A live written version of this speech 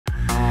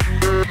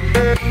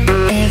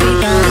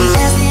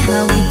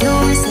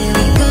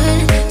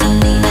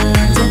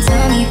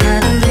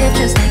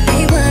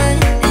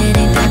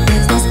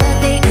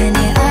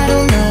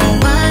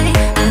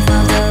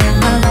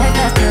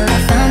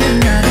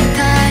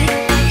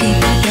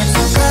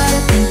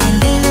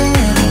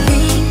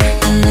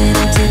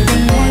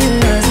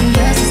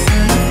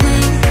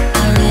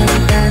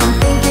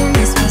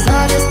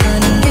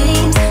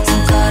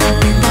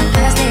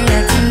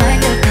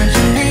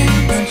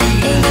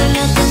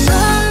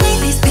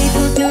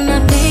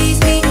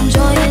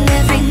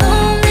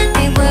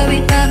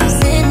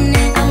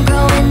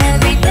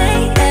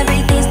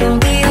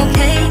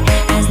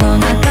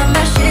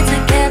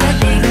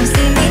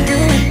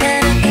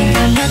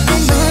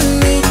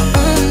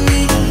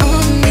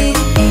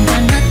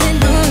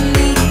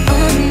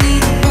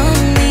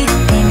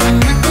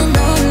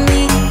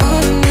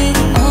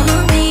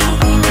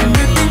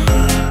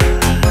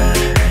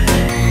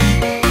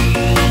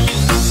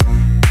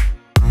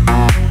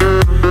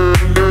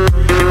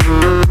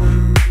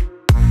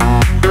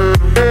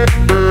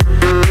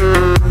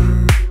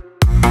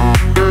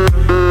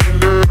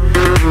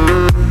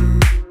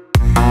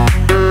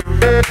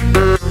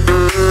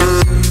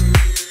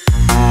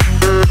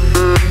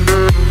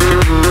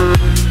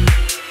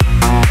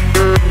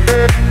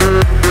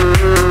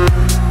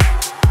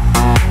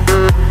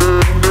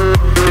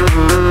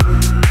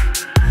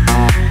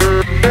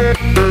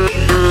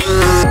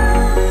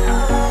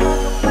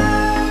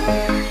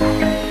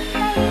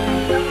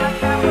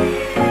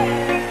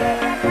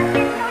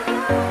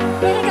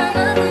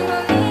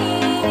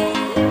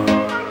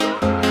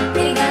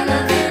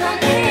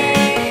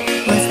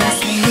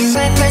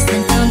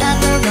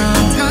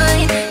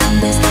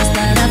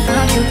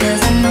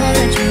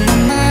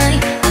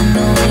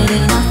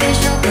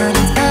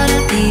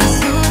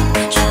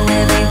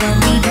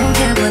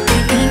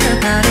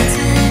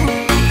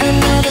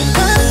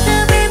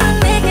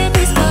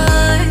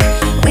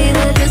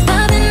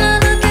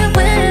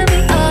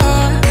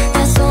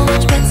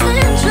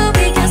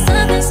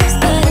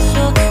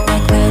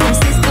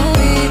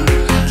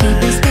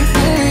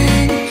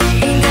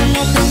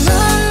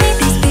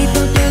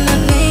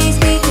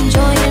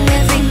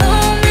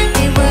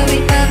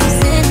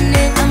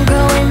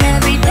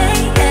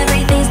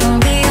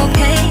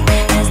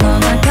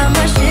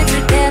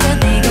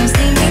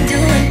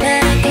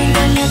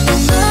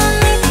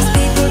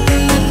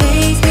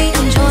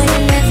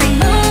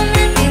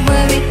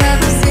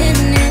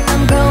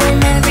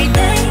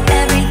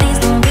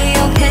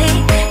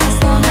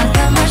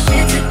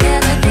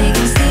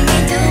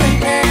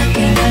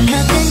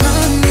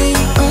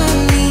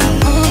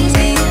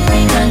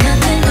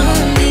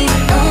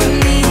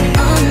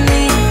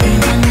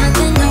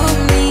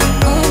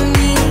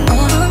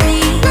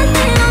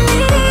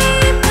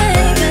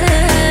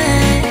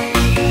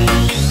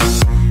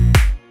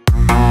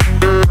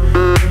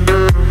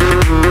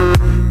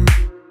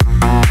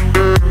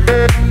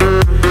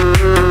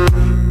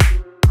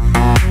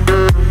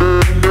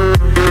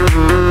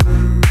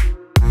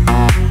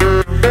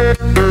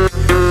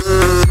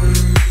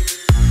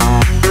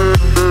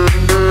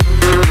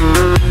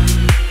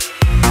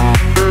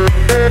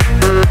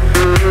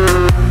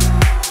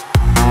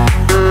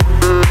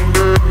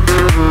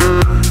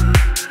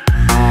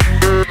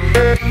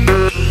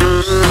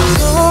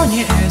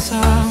nhẹ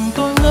sang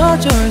tôi ngỡ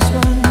trời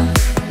xuân,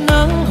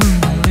 nắng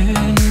hừng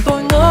lên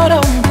tôi ngỡ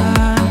đông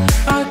tàn.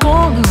 Ai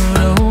có ngờ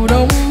đâu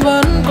đông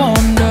vẫn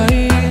còn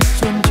đây,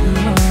 xuân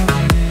chưa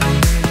về.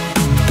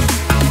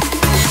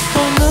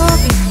 Tôi ngỡ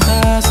tình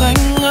ta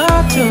xanh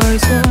ngát trời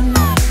xuân,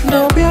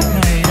 đâu biết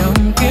ngày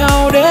đông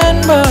kéo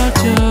đến bờ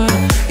trời.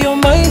 Yêu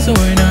mấy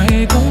rồi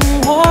này cũng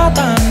hóa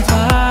tan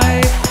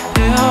phai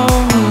theo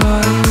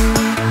người.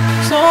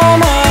 Gió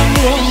mang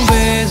hương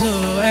về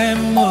giờ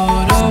em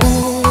ở đâu,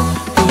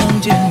 thương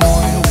trên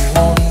môi nụ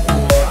hôn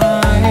của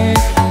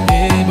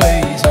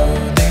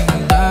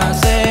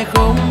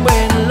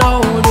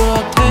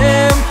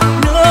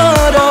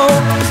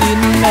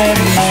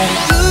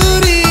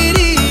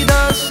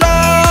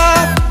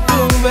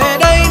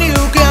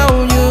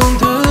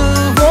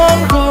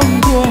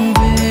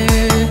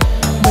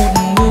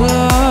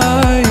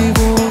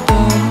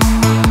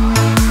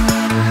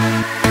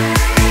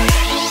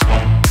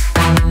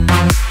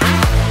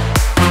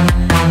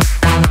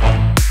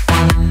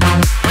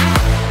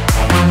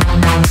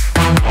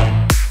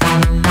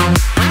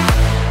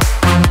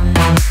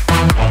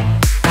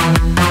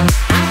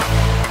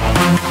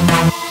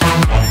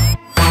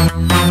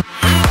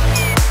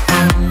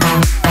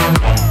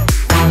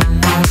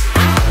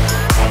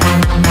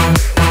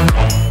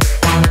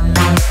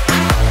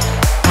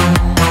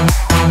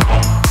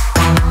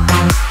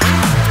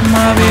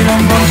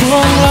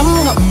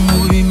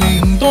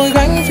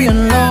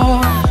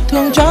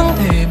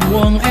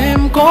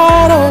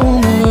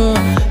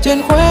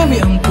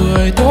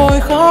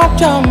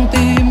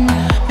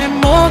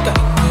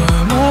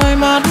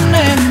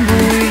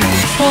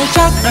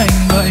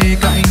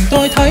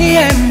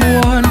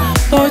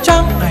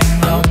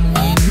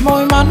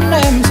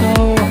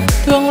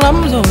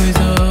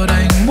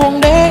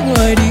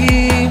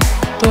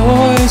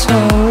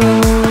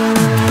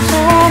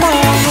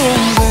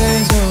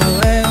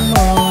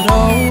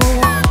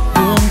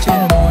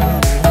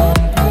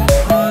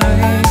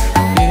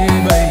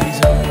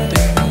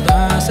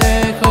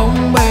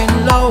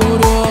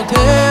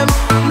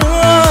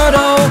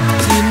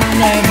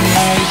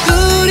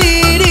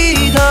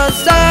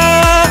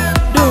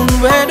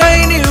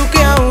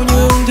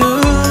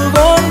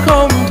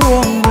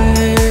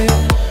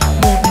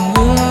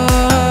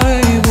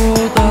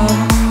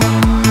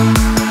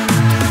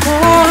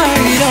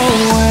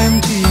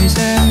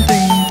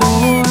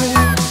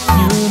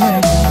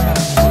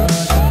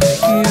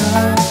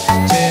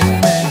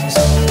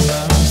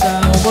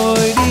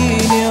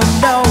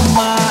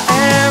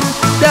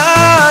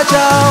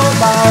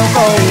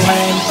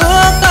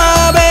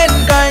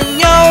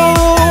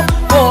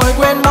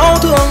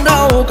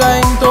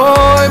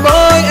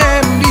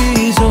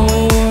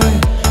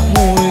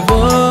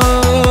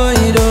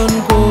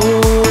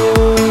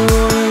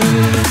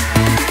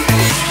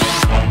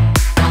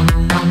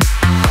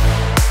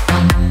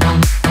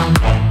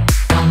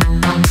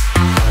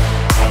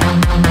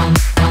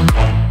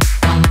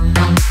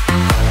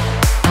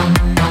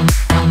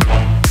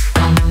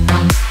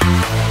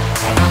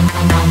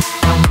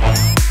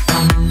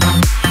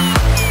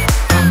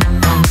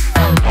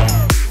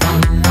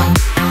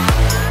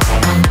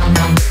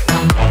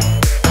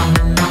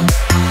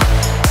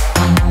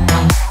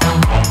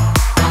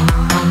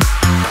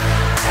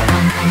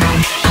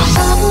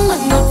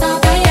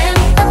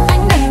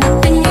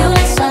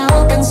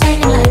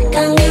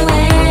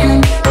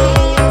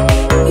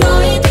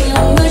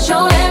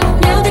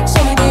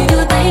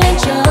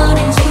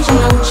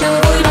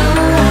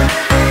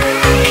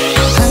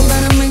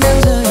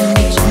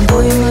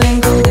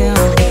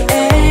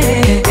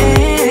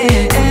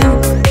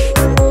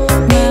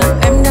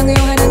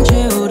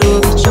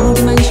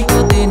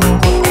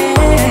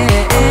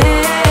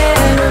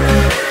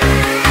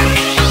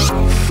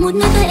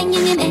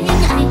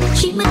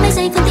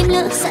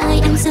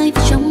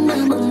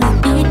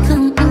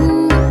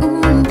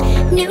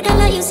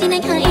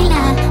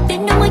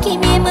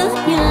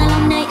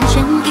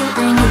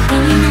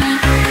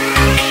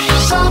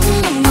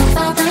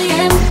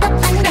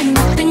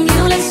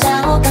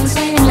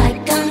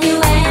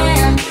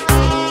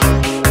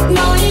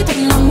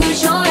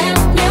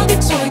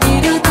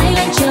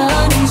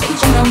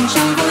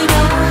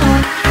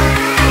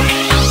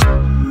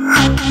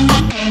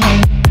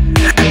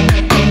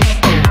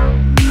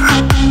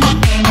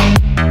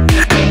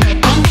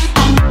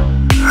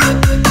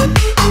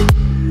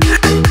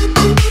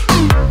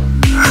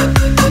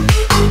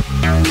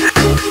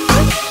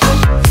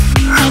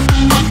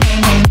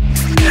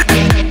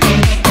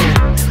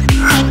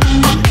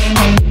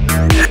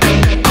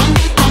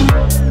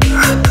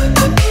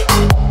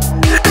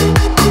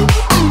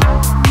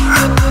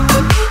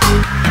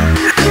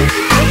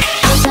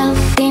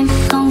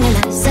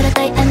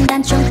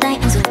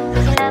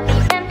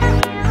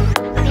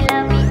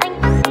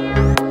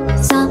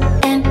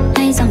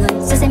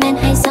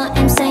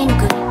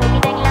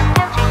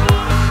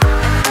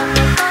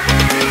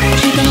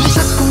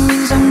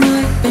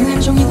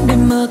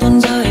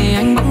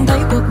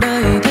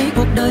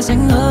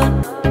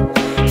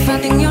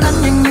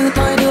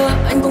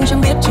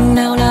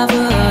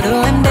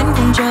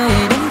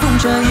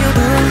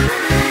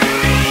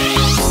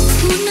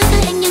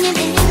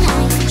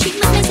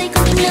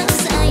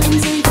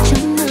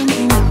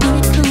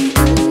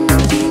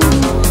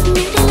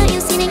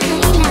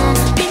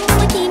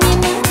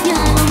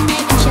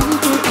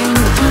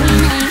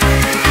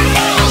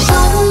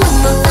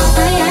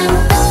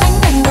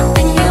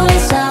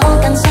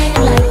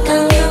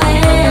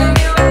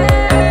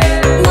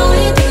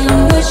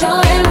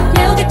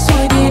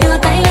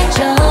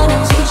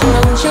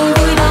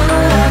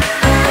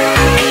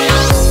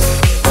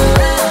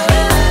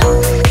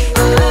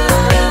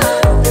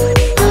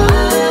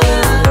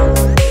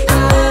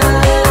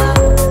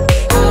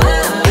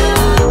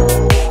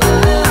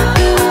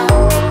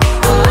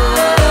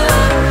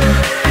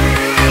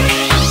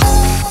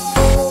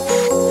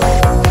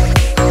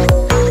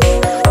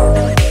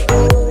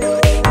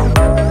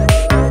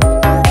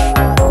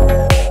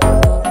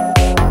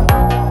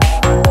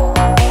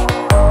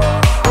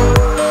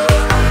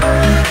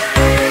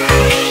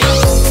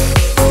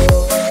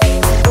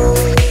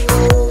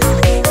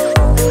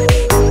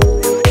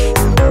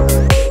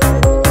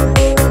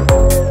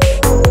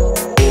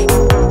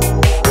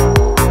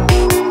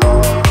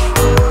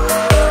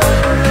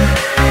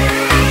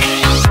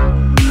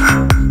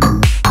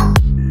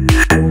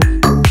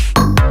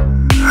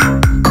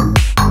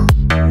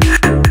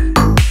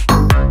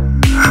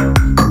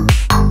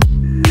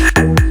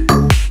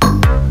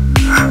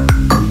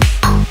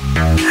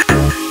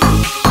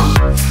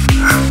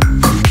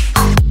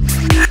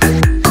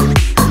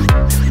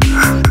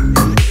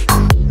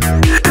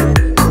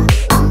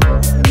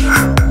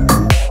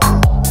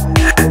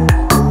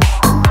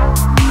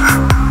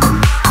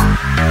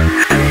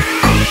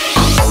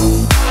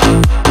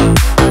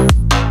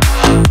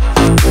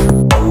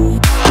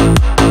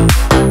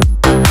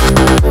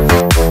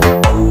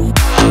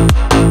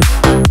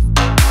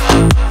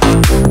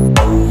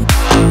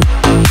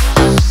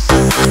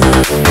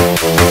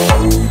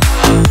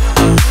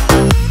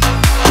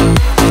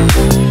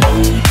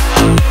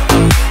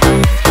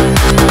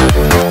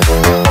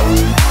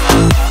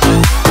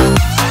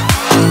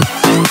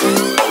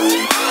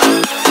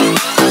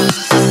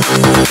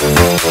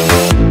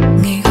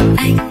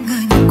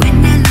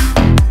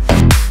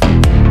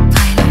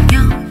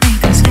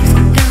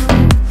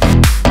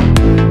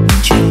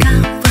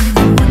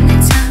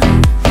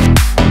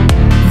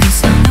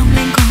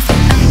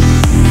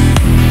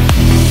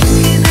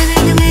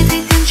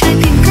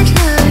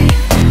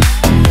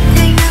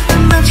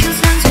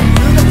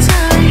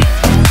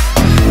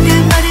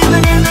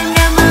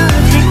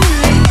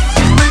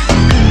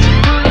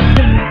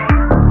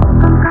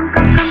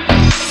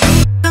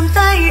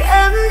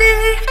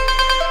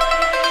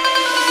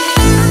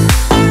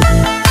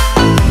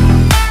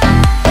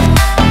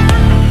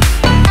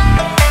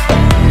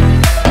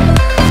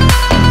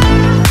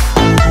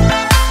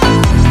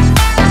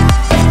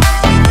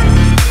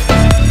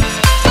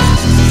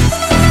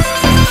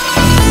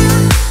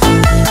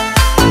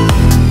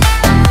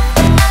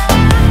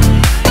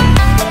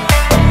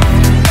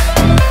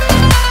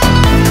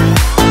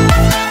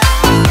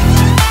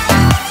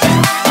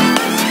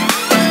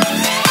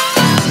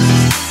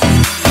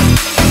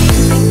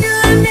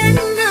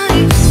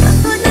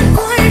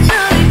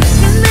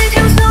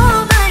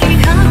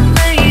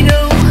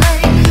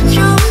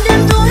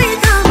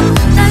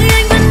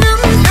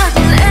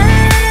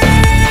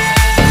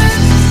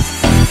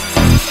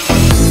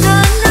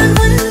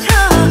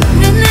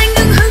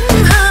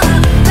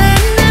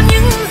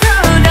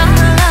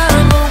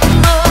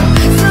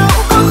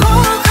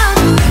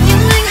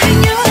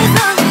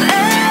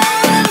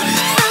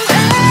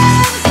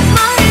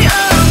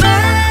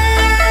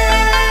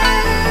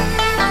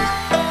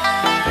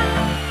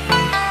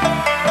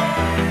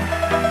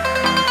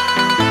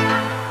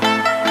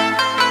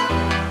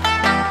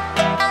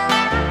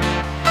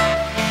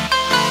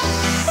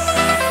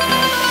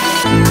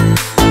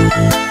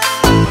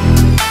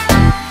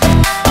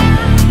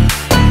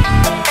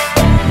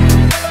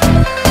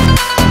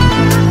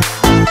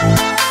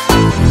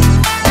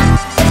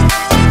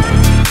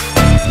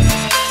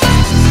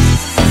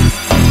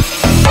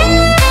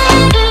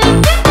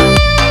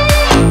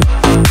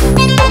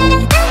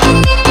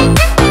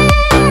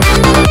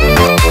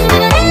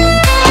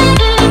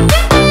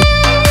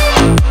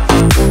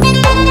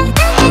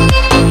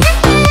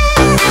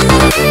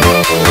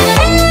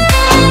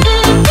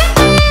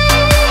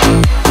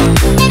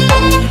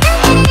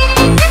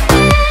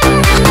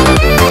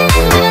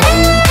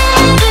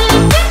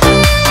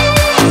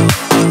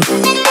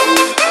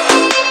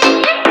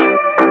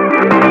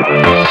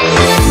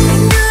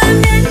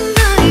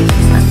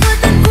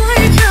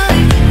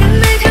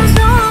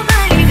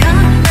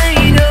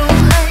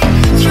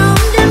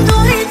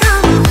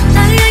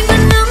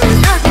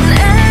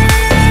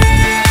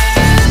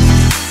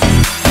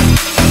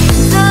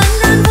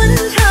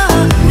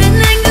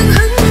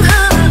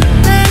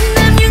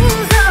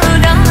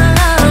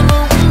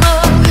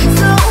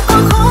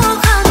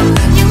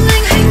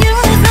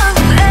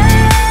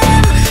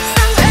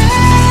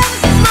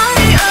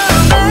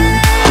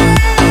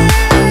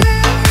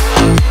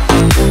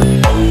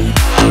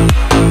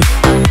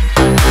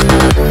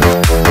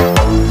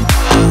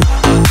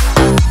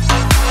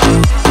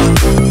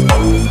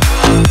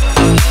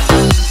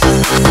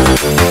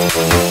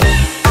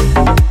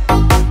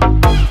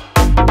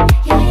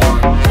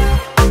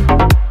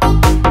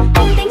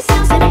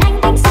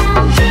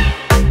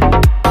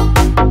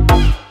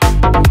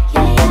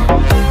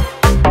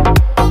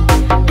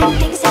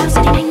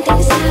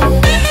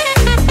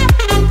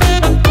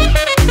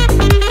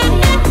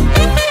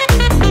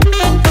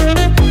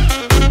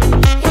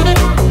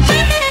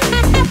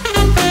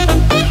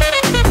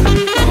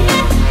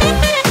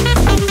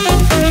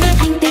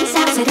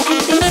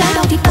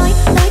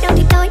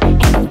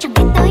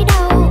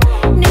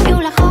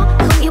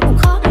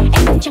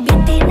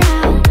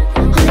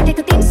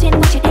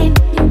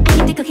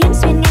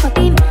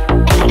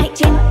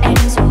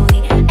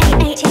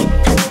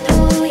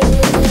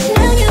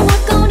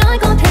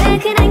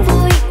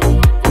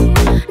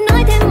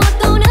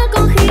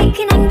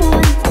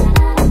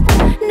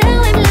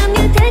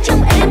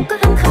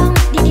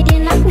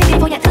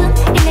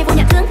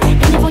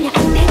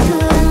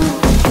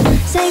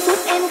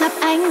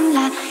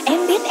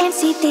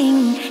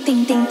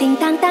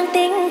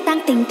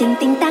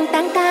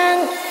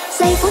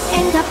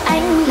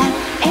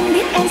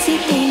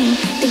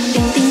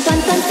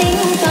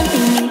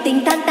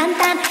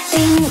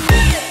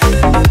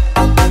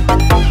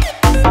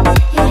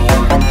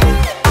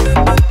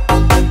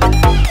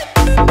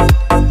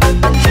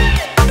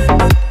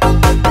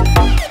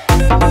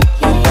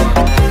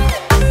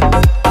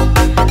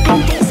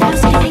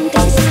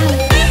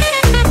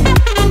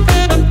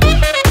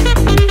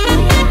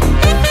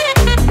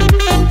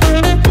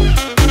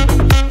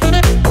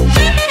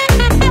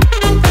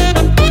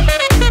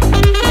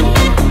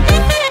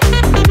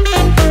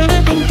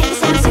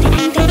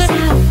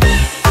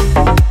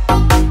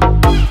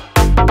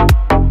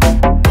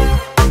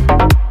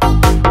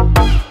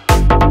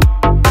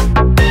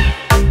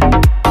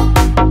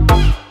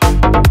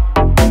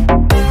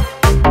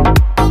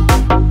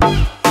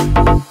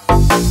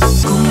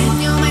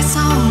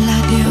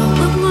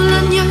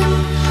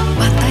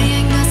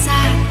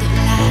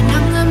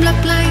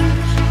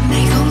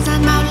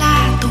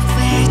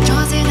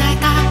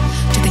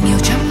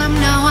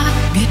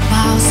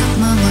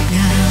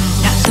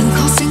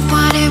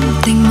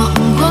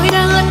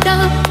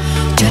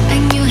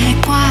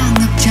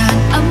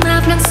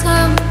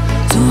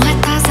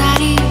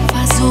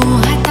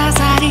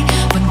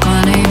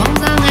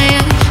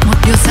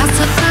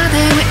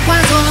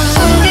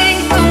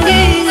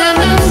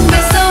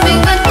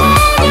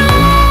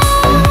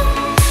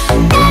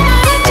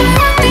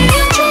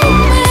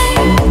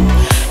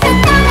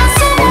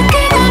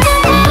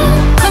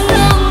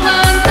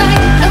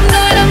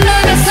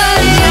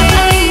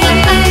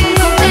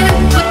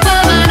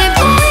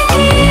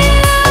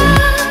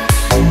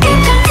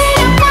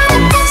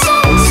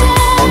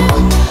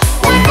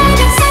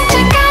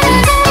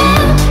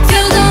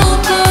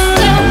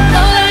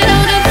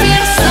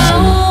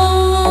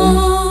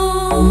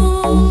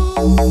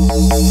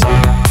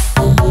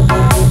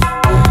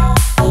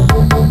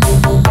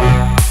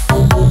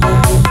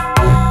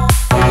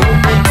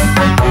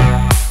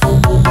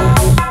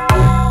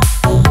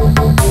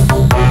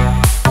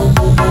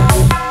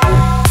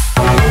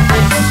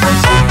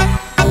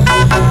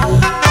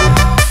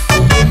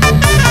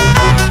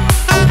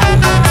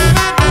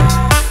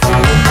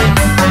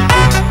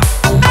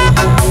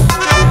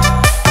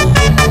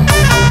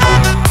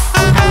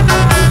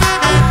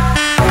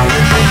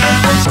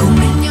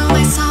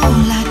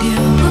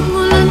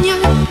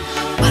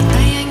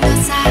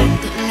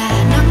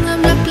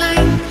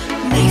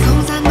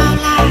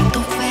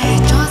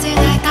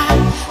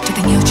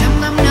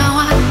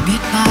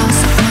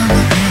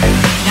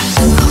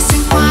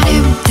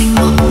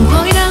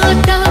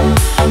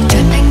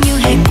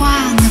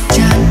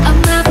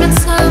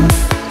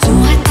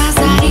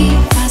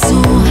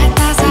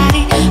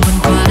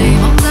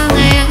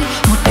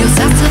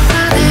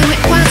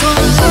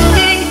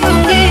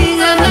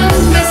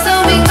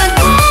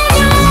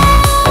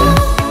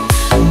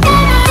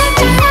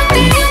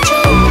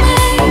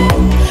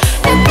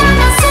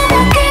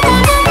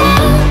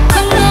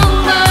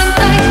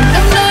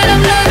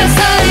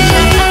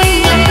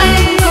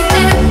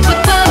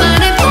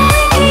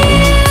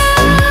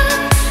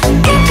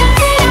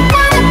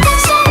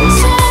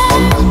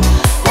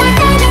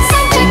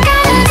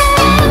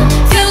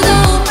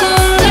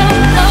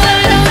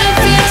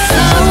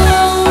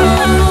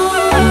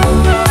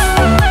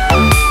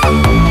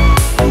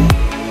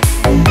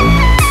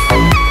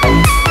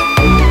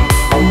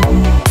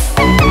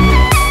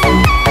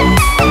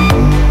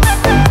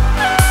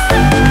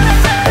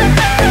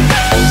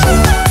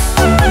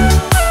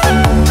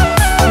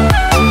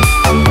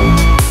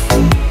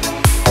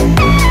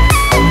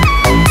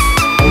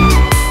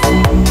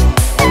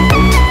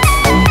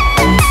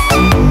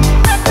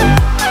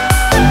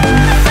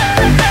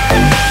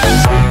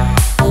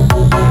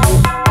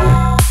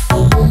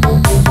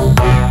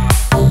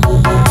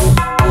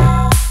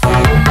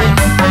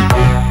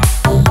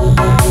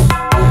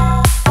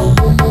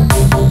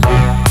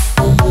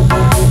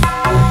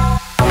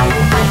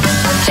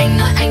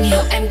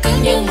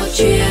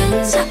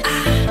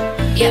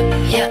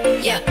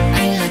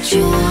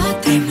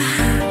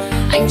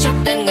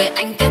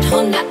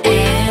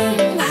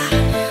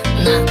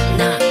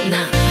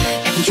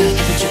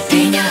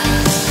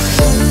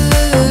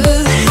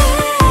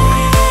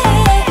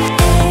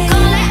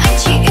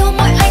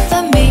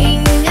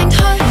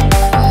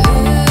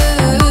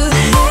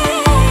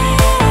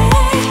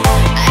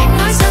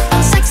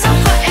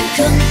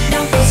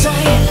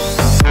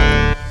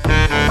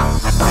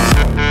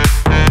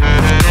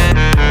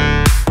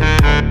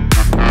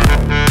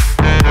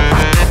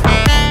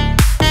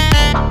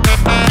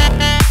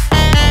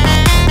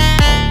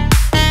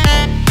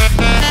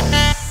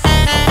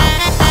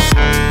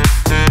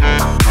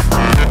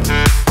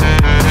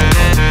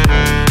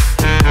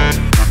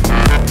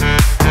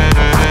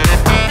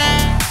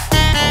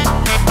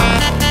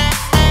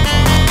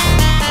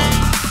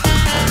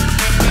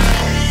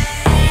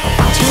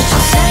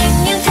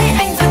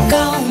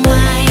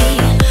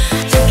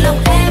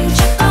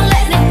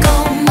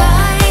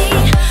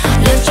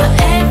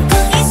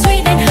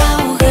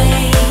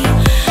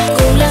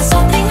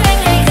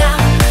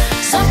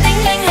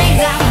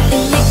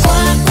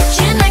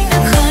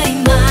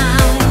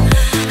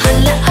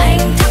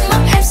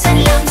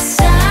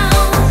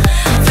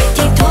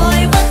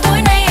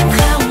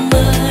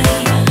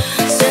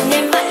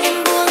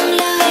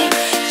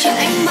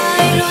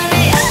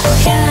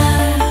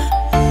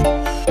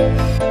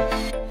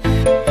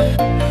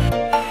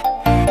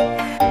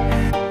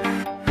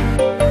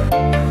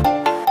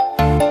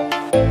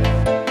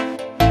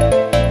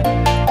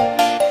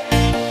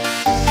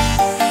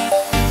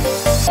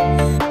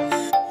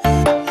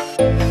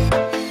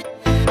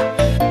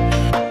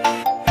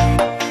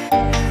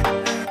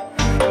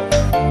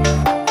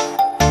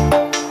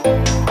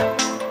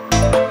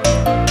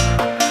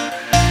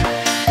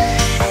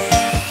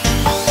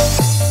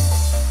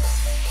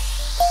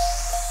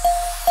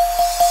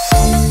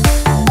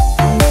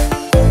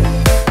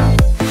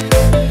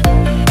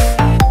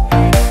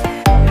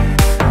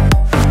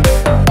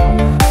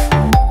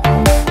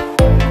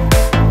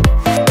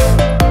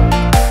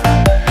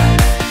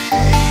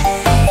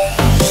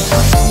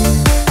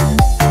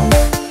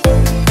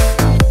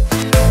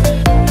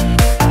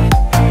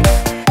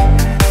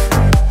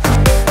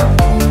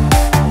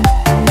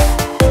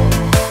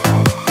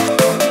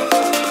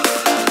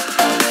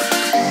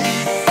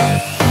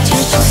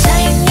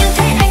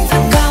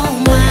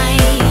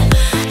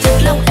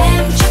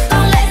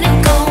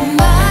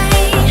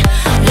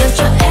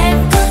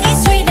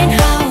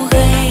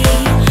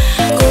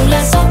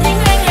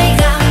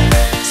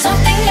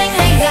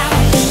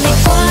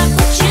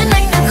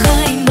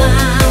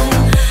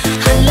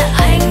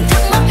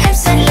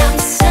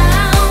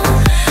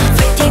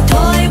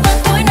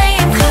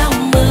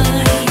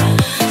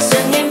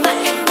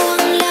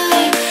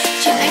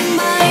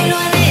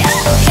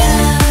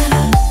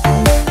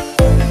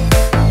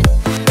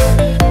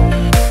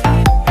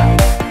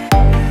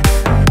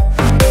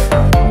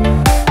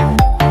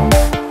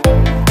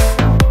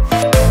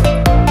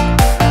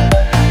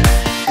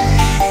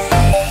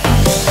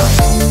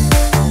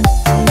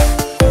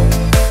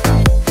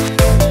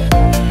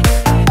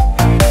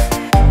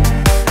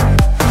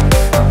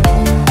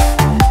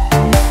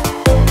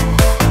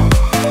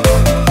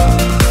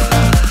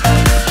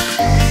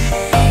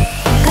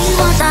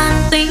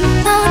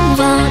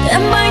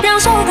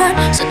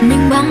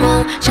mình bàng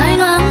hoàng trái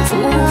ngang phụ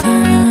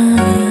vàng.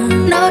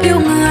 Đã yêu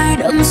người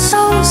đậm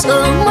sâu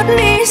giờ mất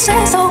đi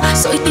sẽ sâu,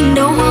 rồi tình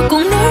đầu hoa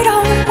cùng nỗi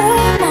đau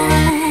úa màu.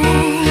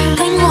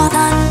 Cánh hoa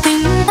tàn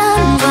tình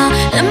tan và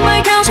em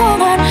bay theo gió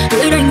ngàn,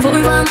 người đành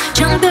vội vàng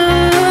chẳng từ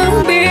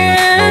biết.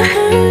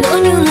 Ngỡ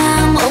như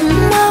là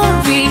mộng mơ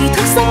vì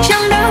thức giấc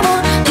chẳng đã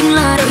mơ, tình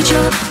là đợi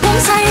chờ uống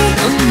say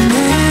tầm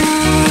mê.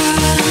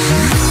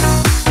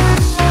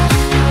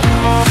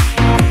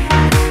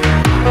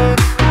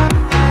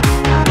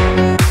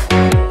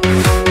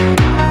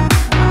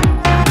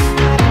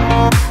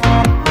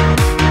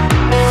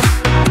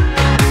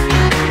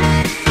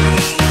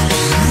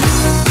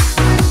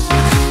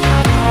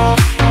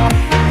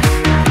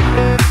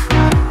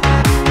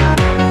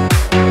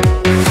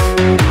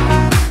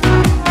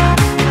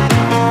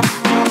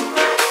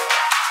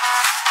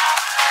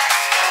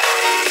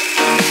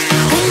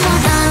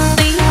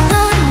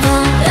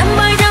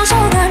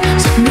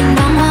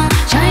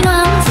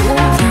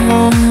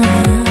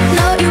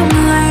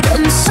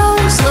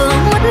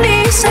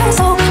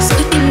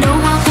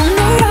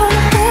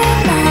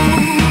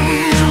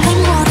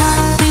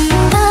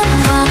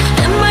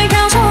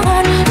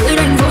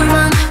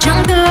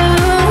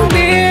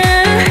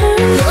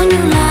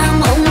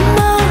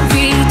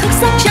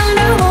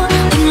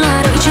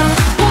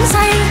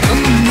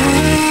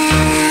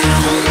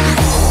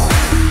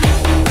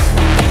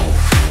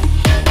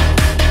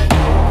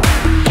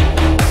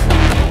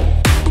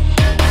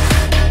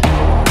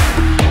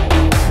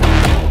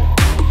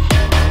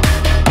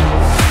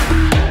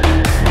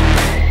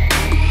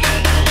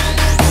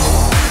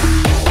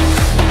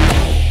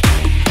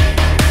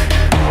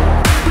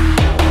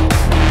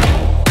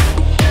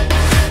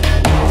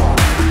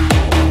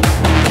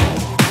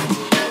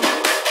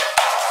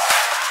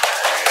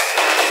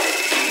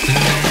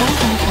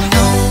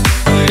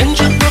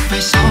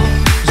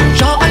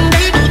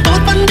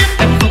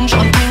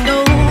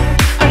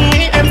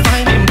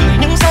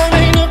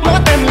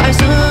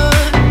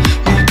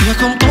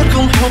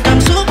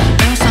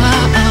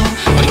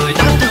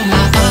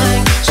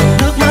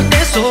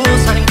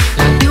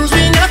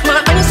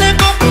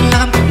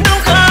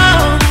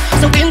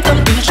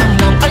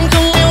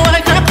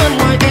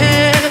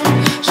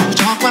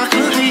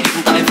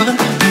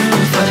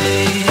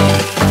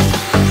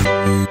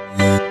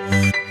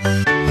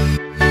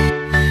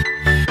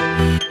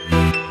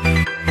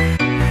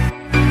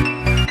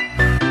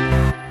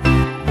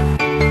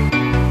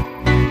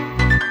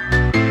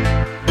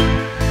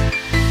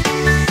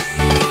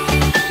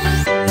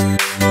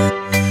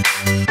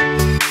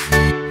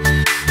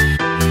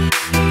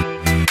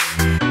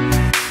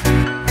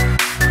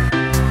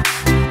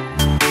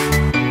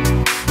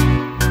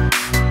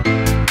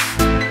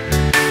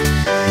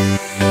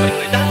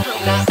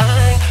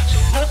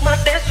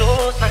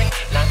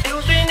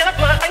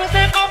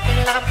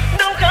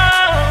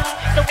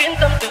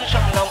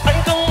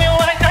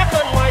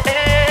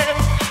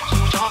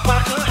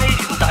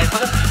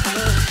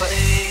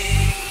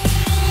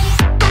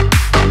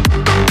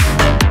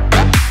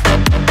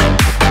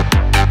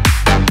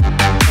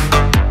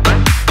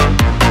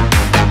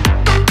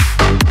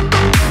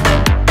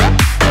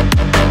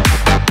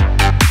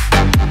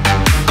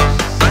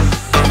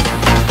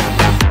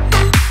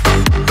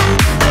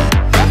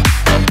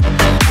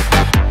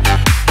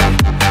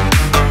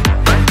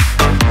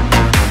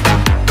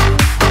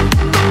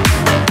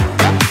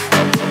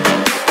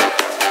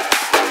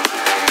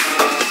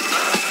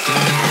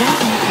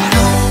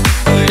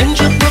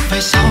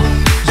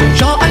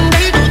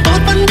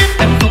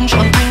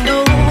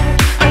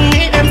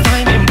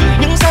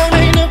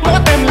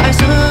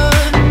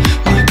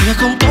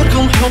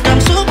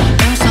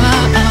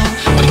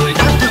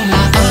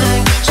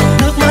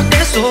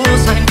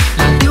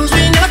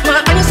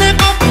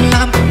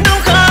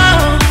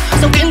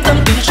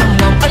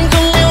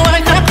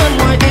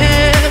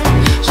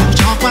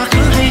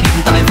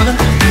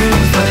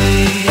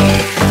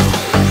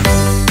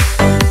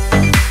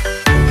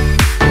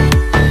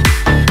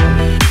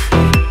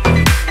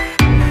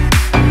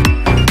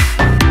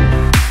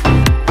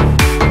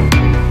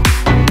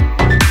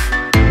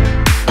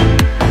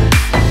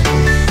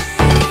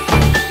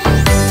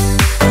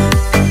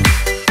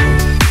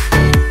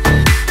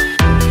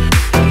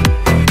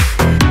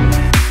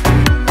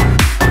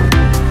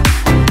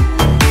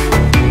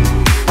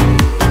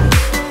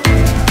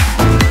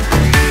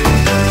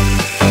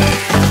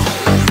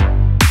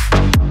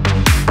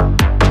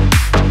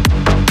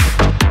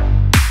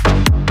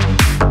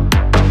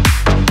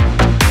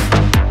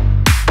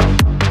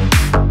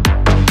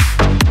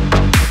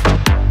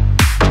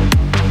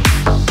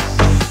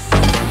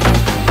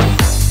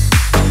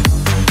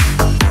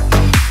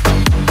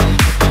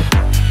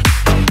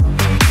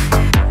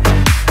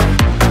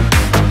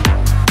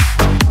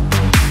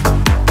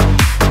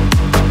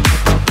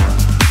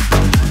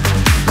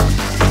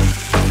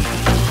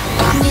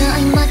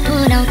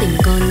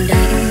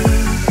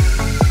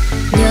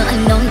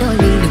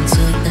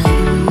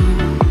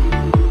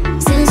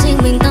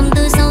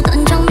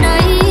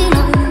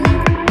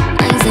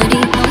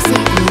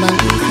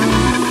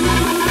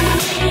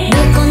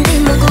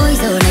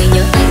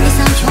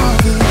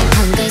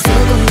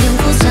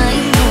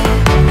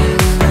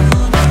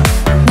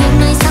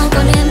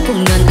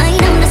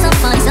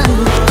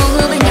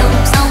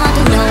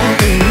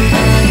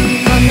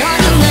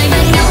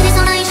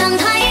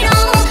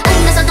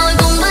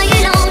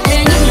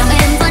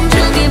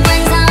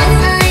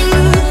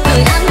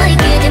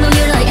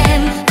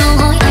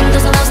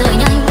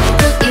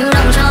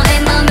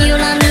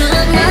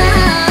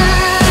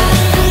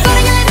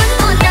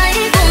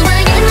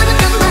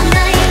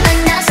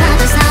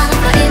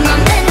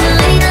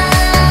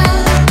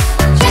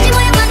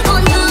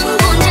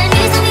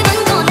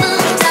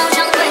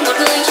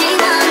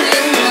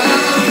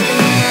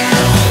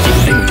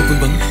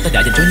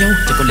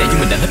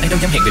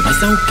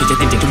 sau khi trái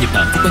tim chàng trong nhịp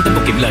thở, phút quan tâm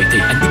một kiệm lời thì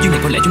anh biết duyên này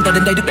có lẽ chúng ta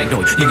đến đây đứt đoạn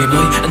rồi. Nhưng em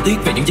ơi, anh tiếc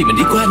về những gì mình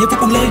đi qua, nhớ phút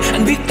buông lơi.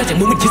 Anh biết ta chẳng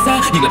muốn mình chia xa,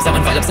 nhưng làm sao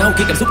anh phải làm sao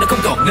khi cảm xúc đã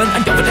không còn, nên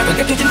anh chọn vạch ra khoảng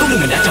cách cho chính con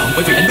đường mình đã chọn.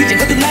 Bởi vì anh biết chẳng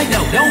có tương lai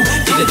nào đâu,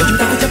 chỉ là do chúng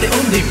ta cố chấp để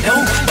ôm niềm đau.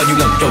 Bao nhiêu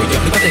lần rồi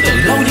giọt nước mắt tay tự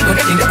lâu, nhưng còn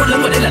cách hiện ra quá lớn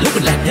và đây là lúc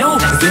mình lạc nhau.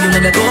 Dường như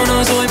anh đã cố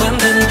nói dối bản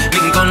thân,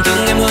 mình còn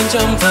thương em hơn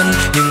trăm phần,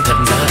 nhưng thật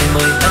ra em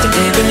ơi, ta chẳng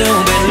thể bên nhau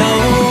bền lâu.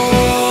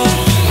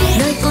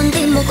 Nơi con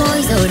tim mồ côi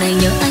giờ này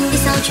nhớ anh đi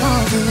sao cho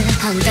vừa,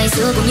 hàng cây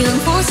xưa cũng như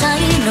phố say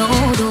nô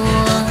đùa.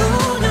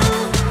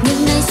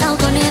 Nhưng ngày sau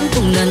còn em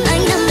cùng lần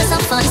anh năm đã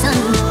sắp phải dần,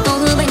 có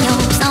hứa bên nhau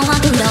sao hoa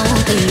thương đầu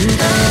tình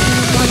ơi.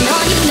 Còn đó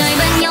những ngày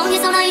bên nhau như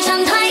sau này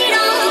chẳng thấy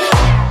đâu.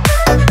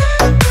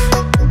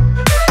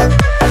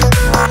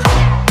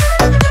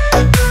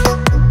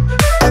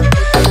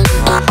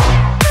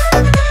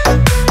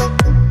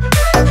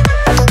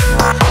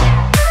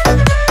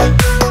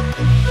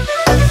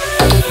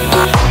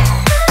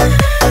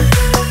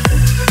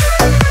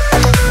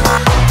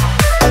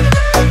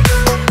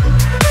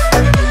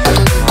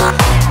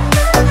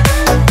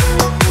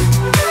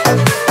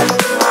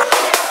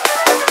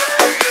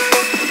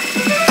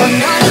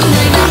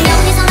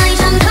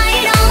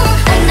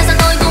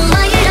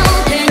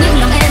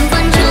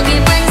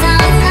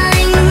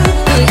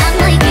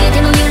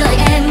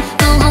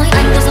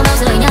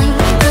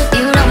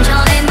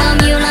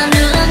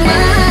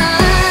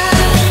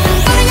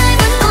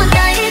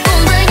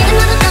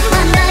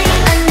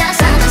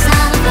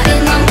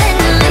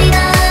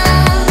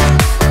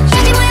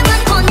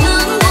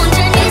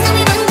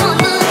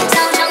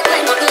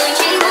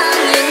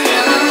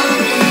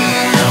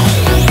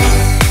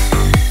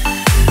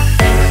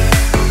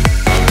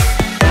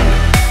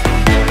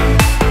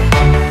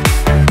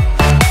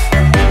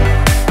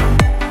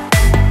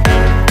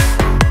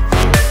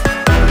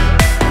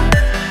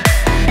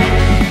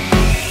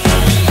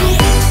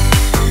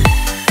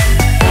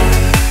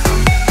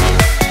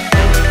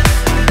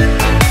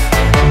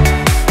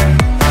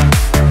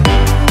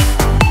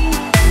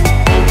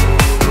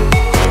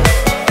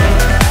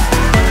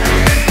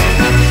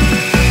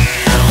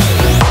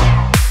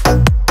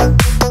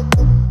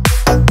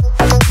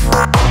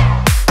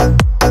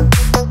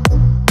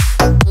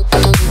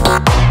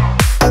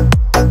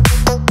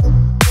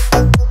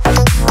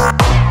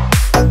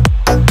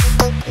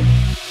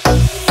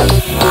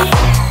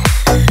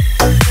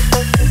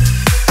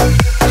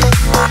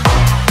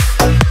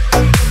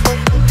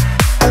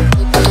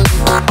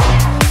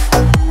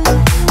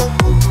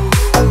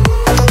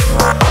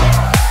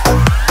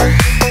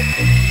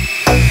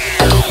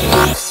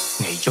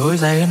 Trôi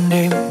dài hơn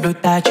đêm, đôi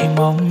ta chỉ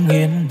mong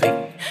yên bình.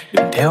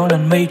 Đừng theo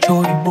lần mây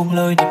trôi, buông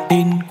lời niềm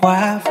tin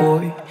quá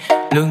vội.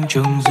 Lưng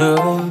chừng giữa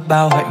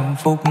bao hạnh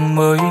phúc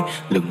mới,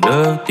 lừng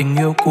lơ tình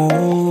yêu cũ.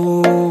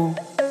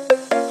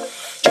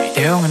 Chạy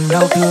theo ngần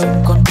đau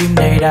thương, con tim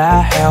này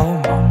đã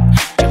héo mòn.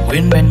 Chẳng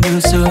nguyên bền như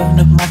xưa,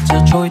 nước mắt giờ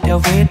trôi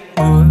theo vết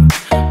mưa.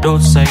 Đốt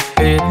sạch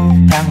vết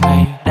tháng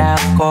ngày đã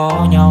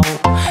có nhau,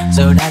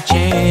 giờ đã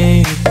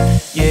chết.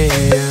 Yeah.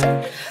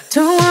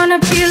 Don't wanna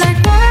be like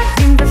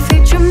nothing but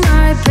future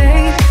my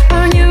babe.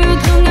 Bao nhiêu yêu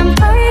thương em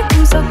thấy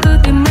không sao cứ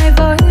tìm mây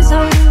với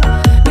dâu.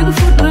 Những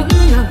phút lững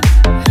lờ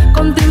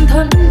con tim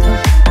thẫn thờ,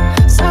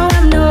 sao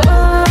em nỡ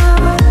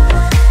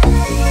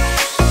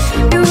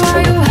yêu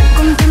ai yêu hết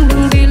con tim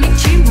đừng vì lý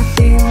trí mà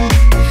tìm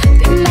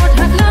một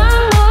hạt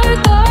nắng mới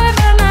tới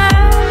bên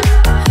em.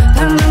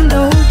 Tháng năm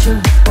đâu chờ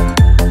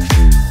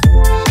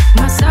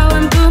mà sao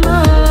em cứ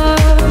mơ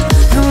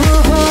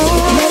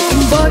mơ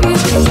cùng với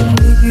tình.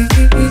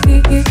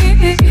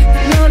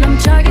 Lỡ làm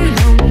cháy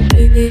lòng,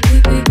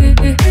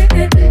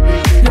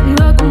 lặng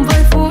lơ cùng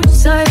với phút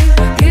giây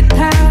thiết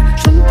tha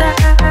chúng ta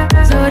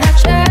giờ đã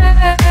chết.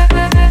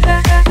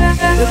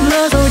 Lặng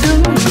lơ rồi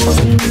đứng buồn,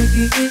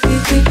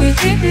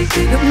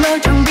 lặng lơ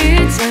chẳng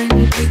biết dành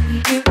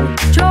tình yêu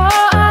cho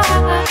ai.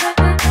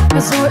 Và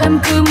rồi em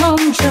cứ mong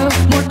chờ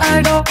một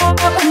ai đó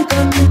ân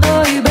cần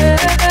tới bên.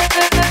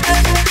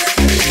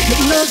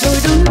 Lặng lơ rồi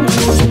đứng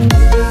buồn.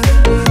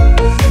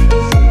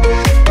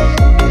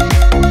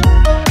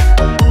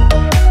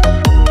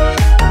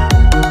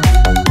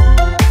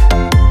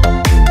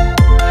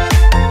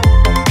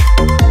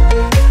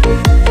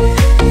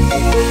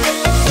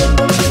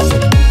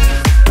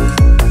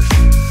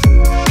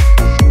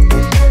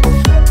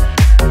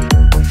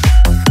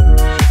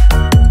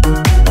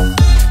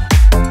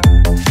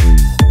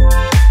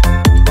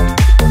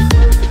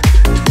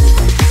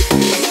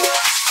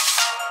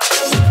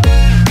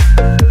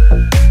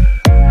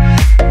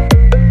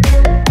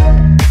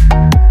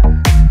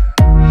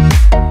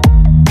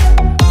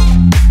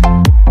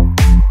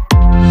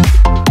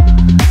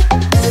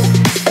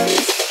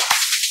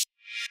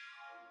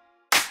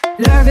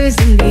 Love is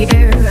in the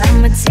air,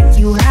 I'ma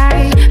take you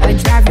high. I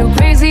drive you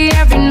crazy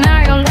every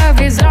night, our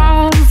love is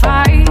on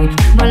fire.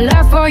 My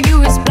love for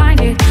you is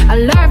blinded, I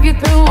love you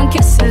through one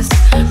kisses.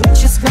 We're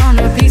just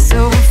gonna be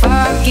so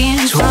fucking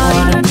fine. Don't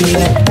wanna be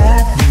like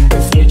that, nhưng về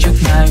phía trước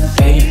này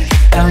babe.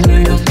 Bao nhiêu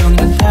yêu thương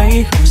em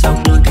thấy không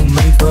sao đưa tình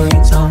mây với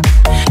dòng.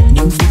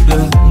 Những phút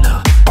lững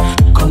lờ,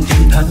 con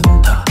tim thẫn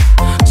thờ,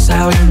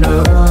 sao em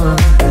nỡ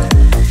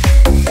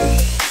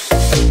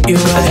Yêu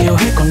ai yêu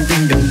hết con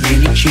tim đừng vì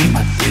những trí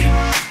mặt tiền.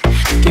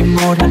 Tìm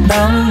một hạt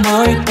nắng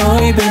mới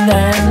tới bên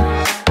em,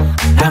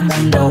 đang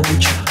ban đầu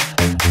chờ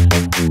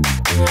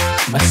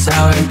mà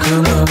sao em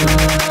cứ ngơ ngơ.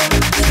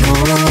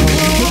 Một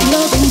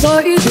lỡ cùng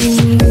với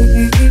tình,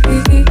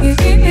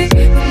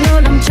 một lỡ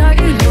làm cháy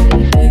lòng,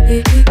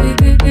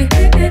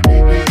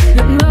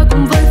 một lỡ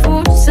cùng với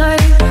phút giây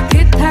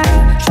thiết tha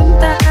chúng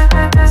ta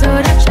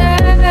giờ đã chết.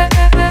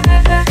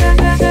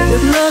 Một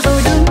lỡ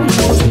rồi đứng một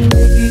mình,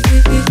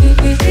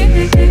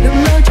 một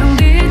lỡ chẳng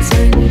biết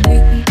dành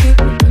tình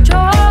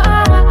cho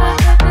ai,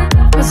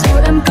 và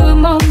rồi em cứ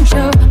mong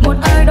chờ một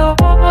ai đó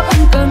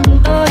em cần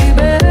tới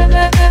bên.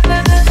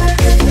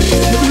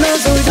 Một lỡ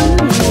rồi đứng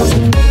một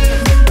mình.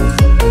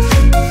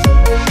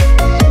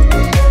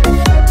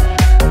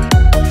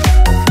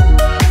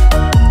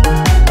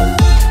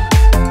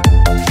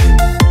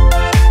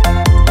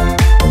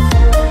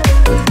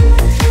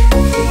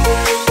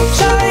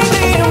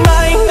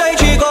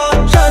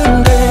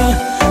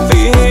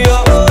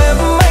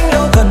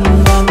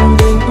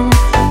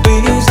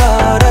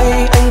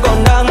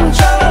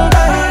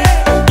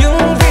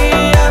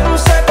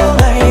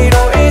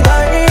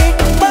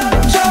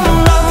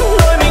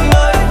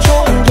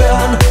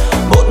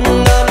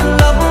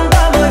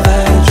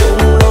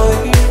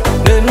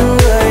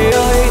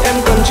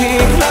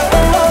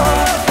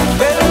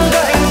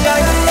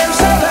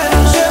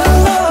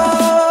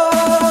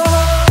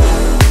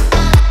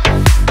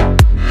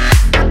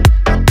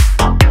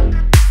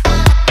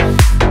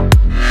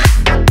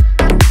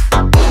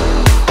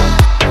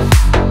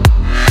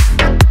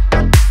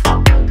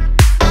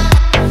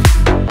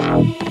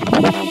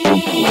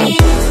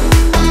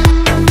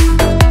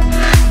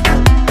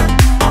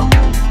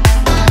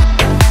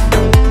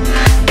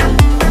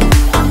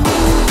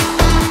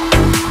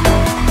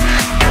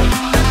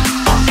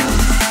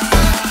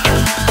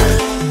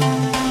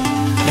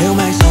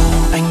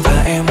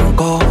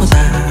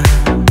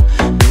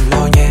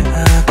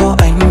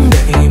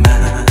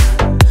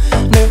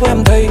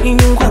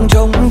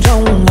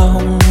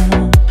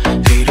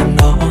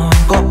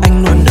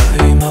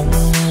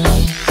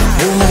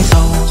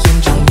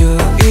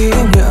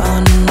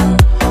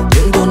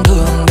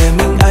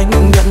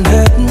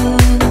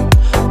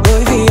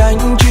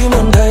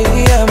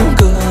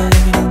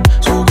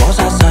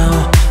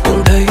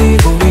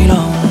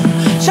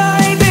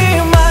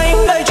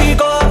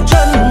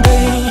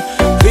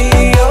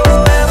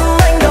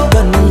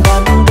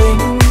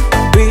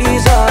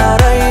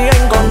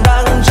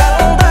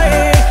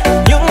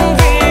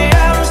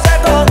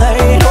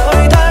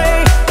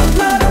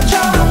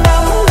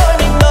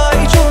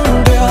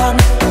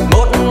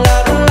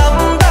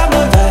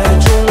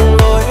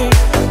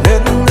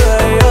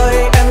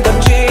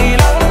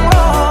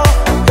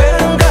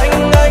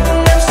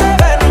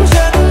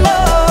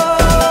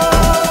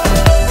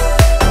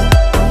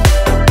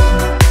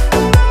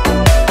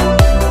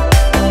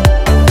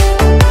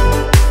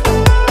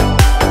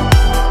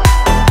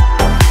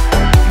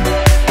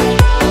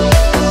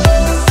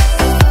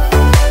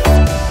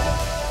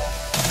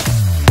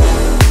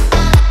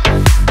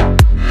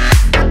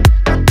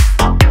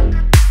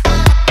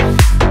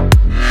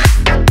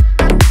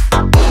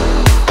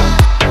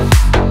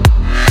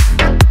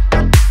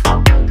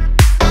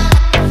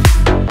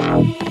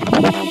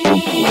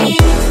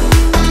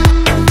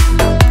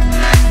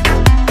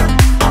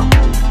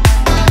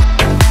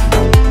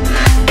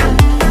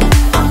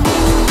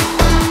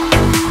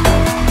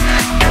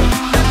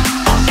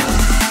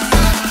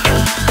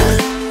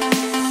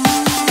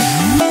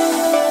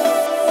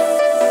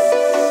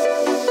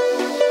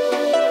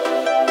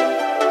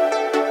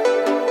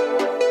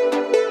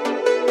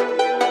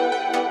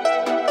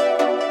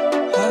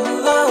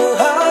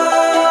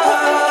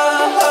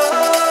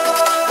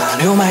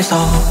 Nếu mai sau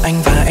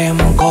anh và em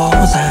có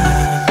già,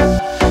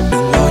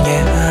 đừng lo nhé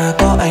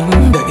có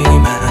anh đợi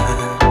mà.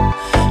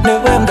 Nếu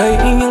em thấy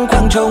những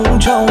khoảng trống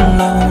trong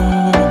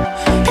lòng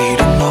thì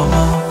đừng lo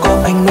có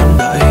anh luôn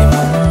đợi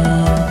mong.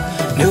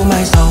 Nếu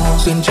mai sau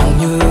duyên chẳng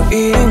như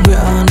ý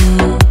nguyện,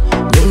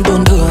 những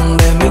tổn thương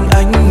để mình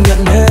anh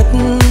nhận hết.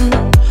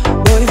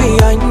 Bởi vì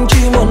anh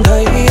chỉ muốn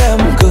thấy em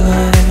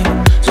cười,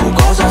 dù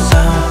có ra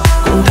sao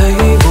cũng thấy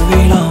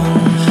vui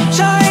lòng.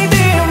 Trái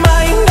tim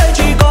anh đây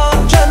chỉ có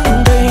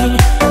chân tình,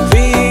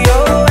 vì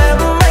yêu em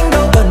anh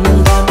đâu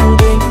cần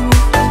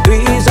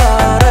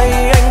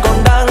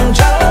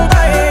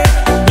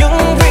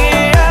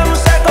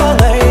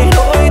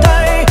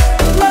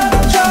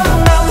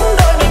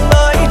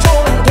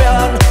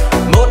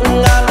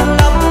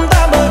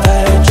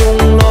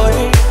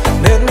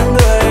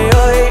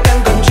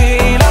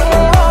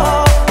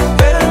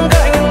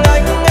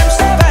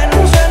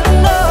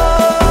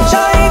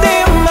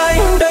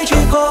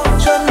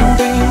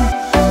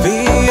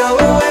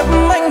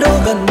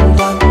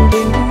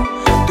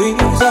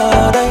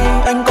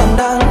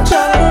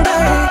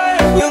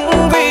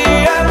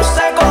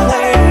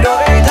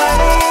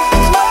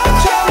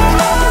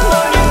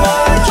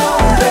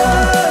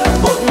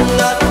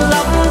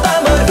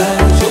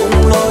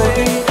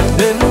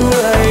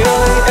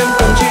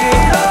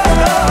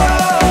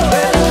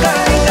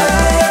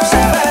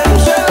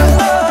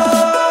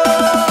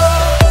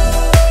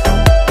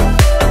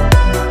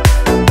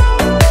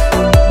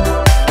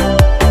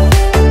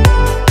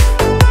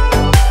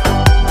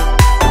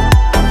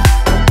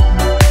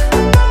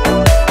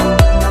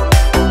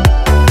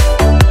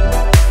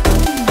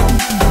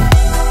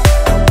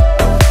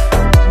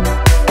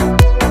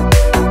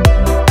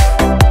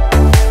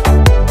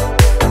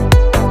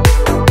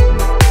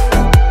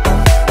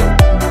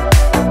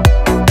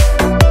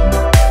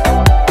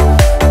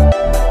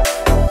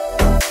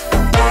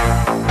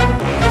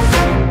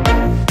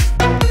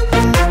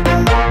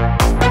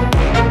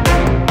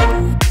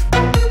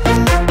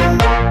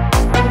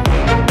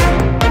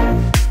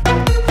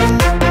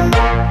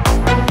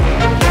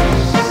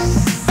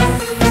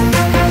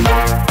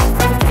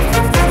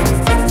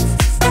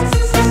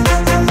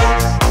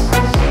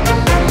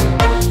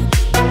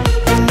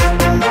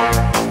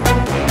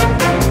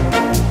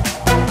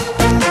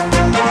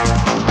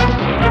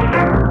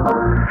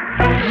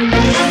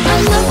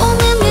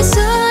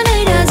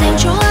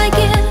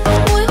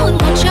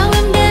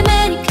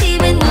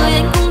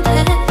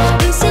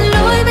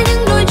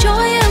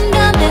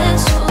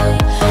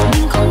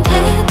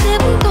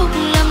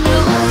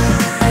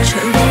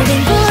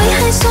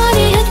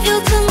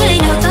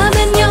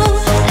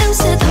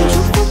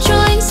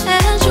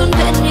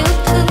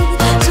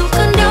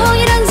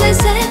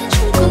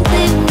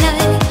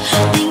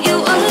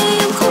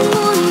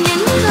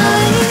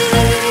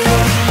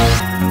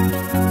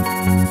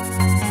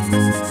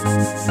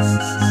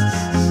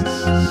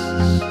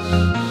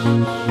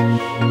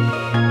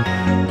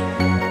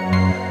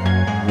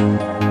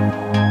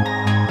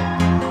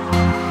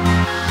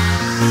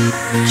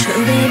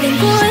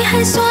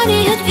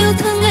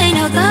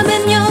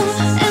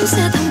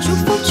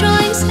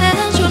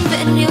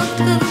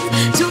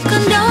dù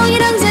cơn đau như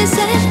đang dày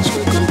xéo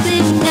trong con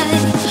tim này.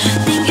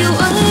 Tình yêu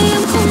ấy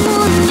em không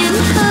muốn nhận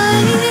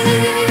thấy.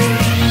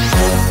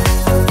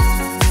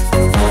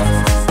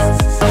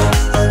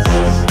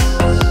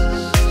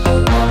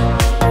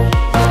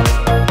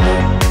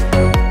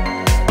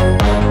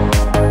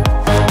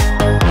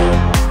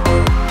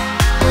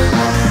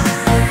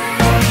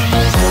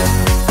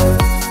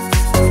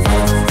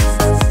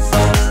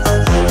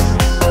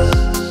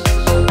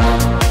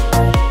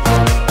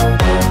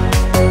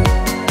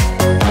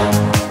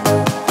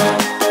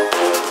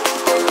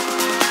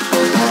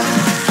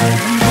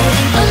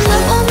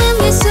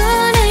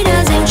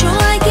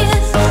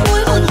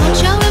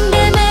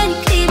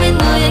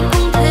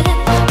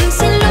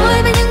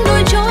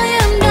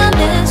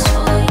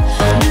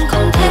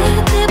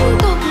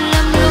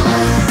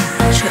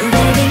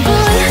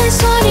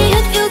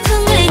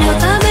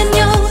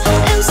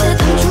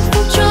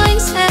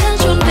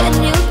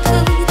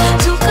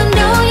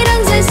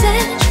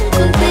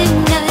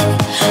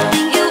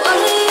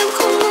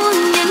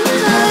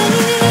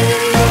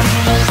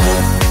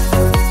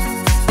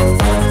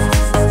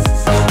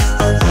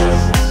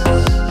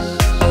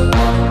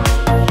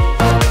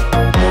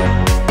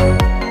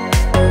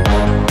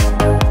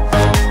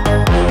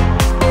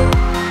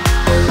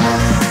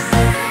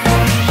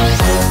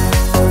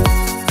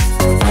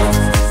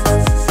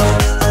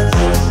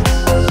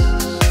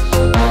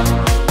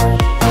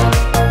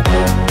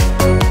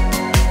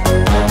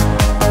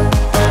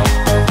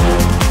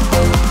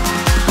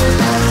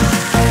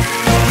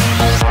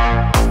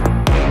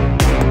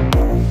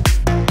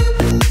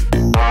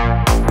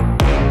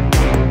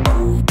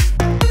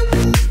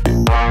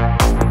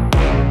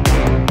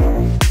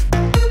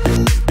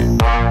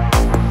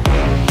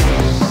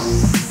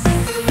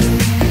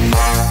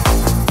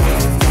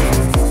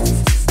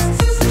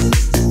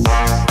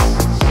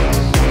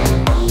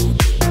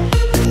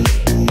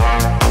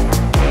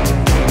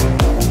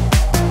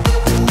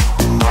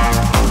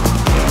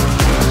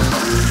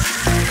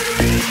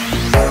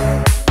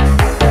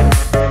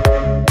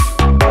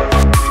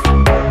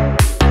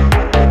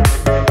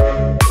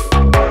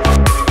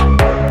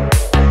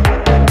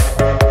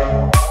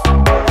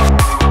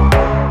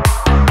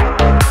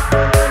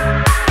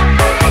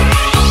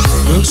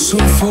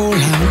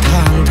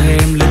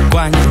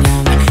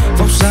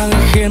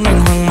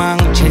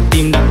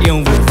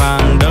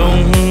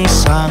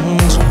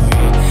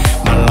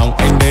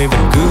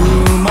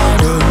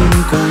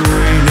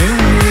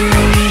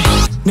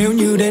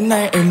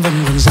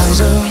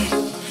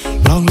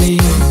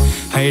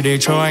 Để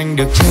cho anh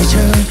được che chở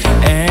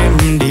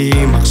em đi,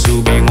 mặc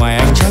dù bề ngoài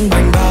anh chẳng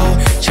bánh bao,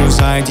 chiều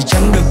dài thì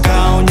chẳng được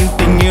cao, nhưng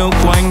tình yêu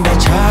của anh đã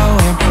trao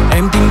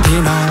em tính thế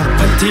nào?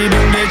 Vậy thì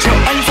đừng để cho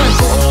anh phải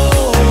cô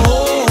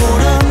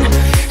đơn,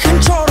 khiến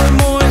cho đôi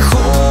môi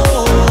khô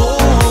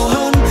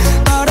hơn.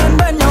 Ta đến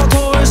bên nhau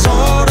thôi,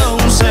 gió đông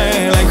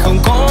sẽ lạnh, không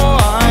có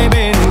ai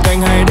bên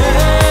cạnh, hãy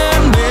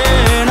đến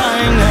bên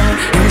anh.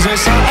 Đừng rời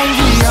xa anh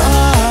vì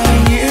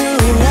anh yêu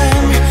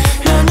em,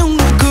 là nụ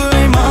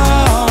cười mà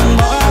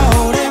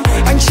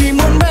chỉ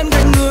muốn bên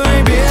cạnh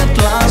người,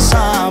 biết là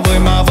xa vời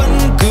mà vẫn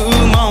cứ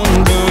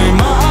mong đời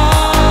mãi.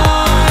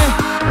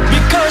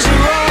 Because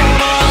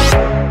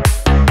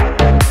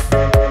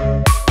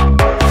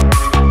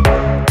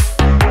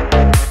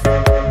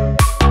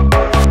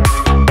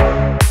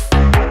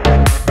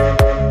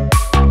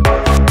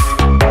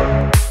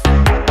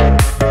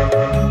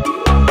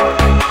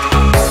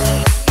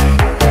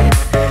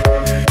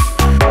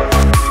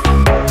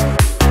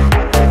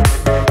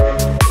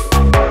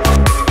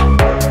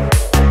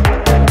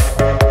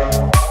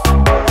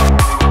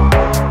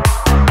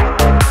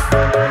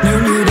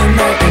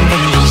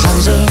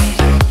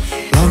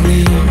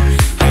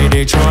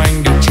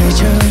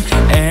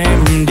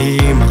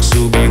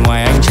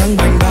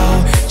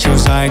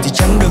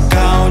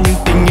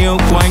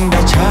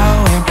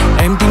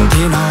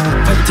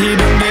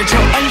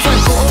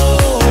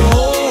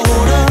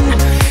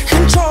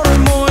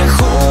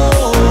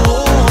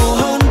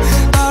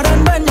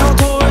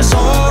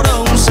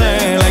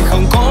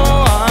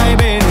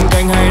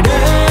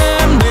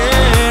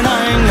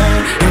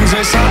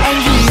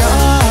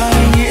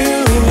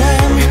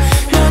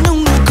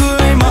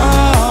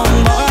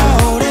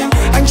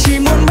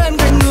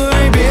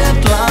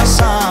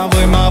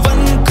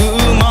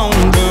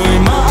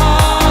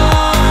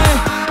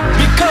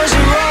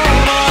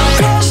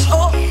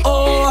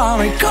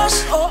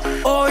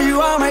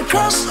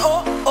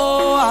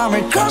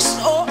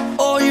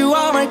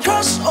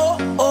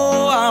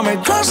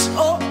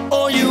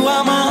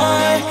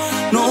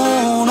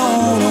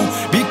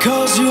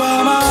you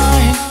are mine.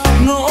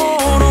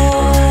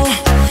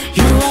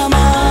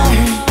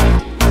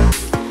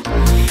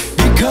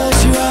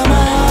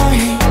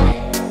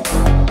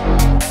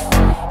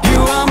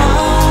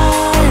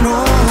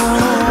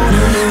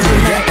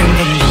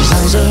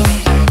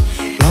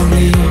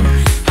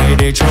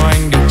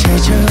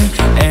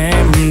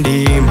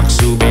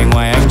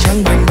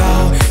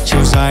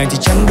 dài thì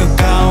chẳng được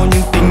cao,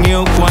 nhưng tình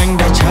yêu của anh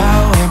đã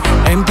trao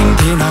em tính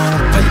thế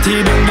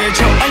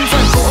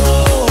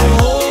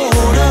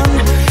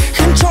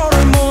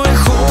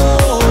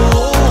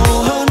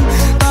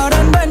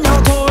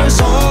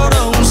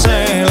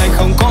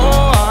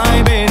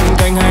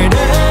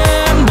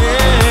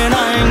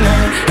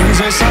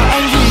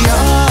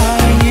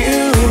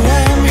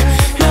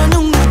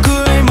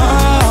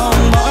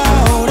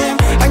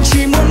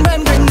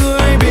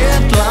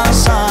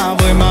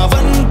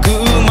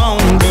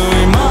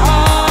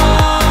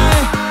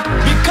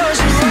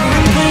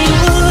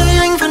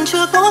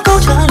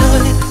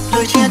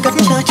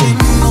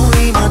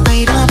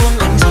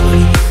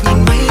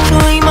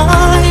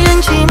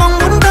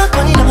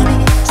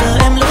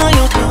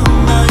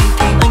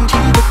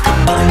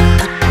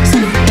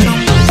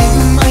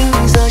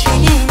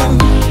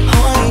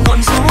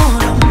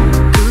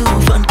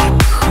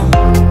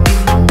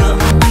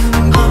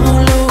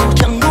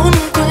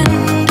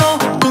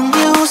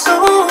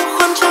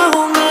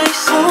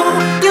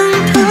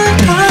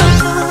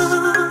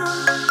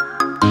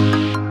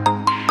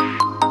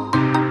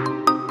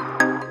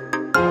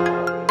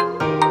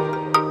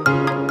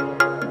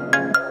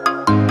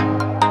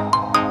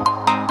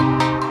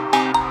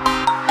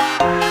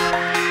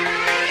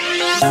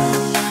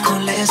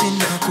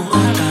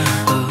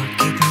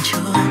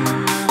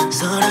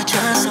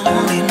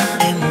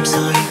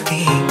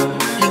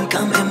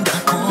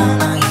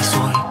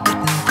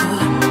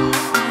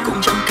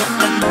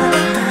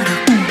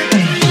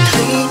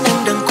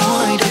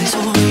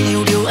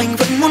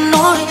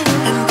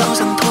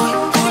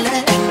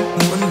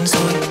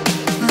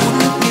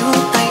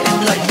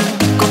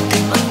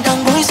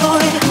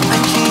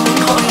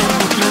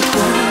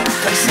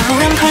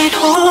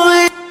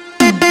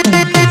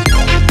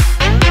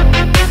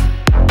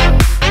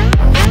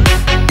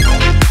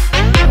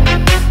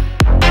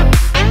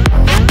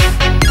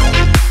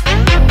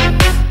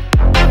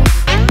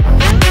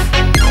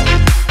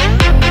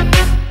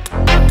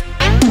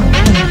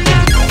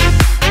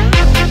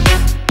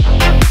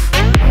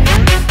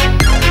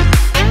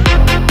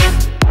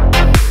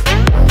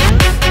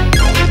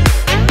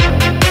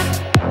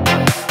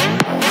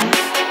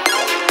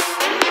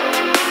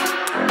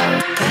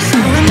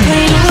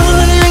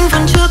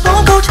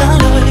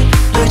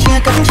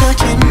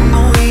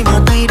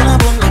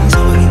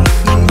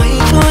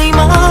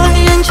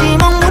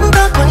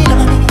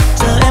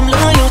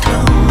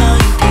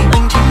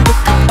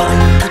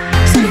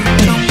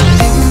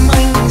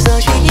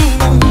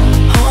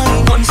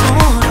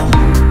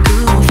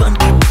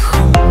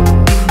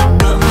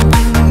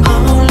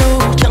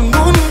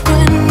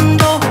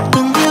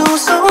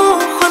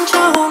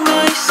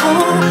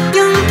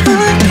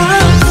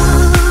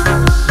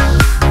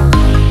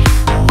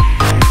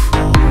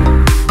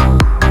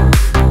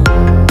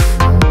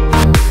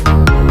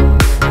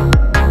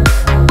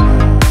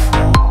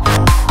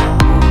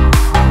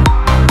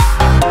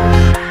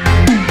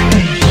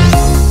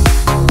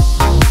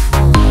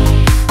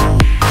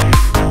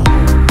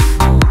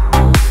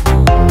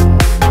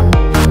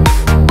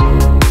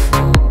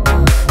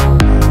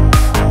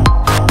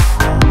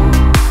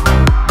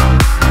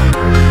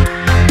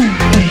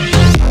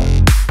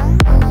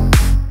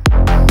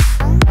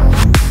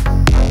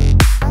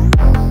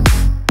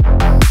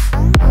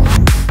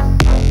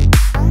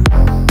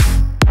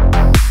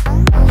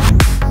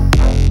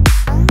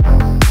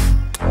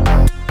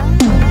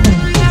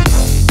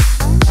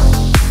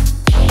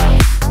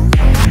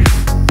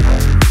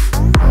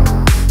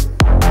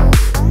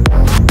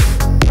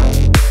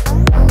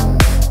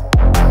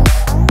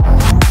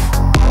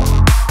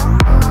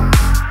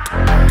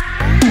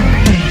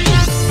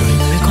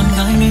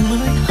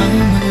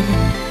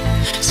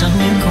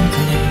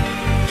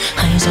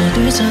giờ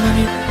tuyết rơi,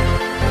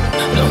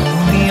 lòng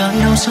buồn vì ai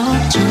đau xót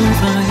chưa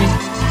vơi,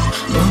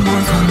 đôi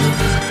môi không lời,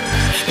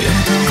 yêu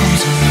thương không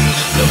dừng.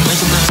 Lần mai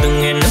chúng ta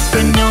từng hẹn ước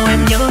bên nhau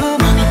em nhớ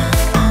mà,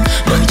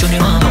 đợi cho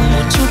đêm hoa hồng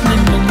một chút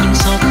mênh mông nhưng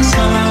xót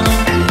xa.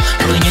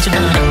 Thôi nhé chúng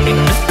ta đừng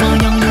định đất có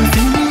nhau nhưng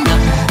tiếng đàn,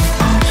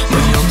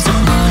 người ôm giấc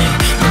mơ này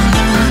vẫn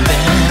nhớ về.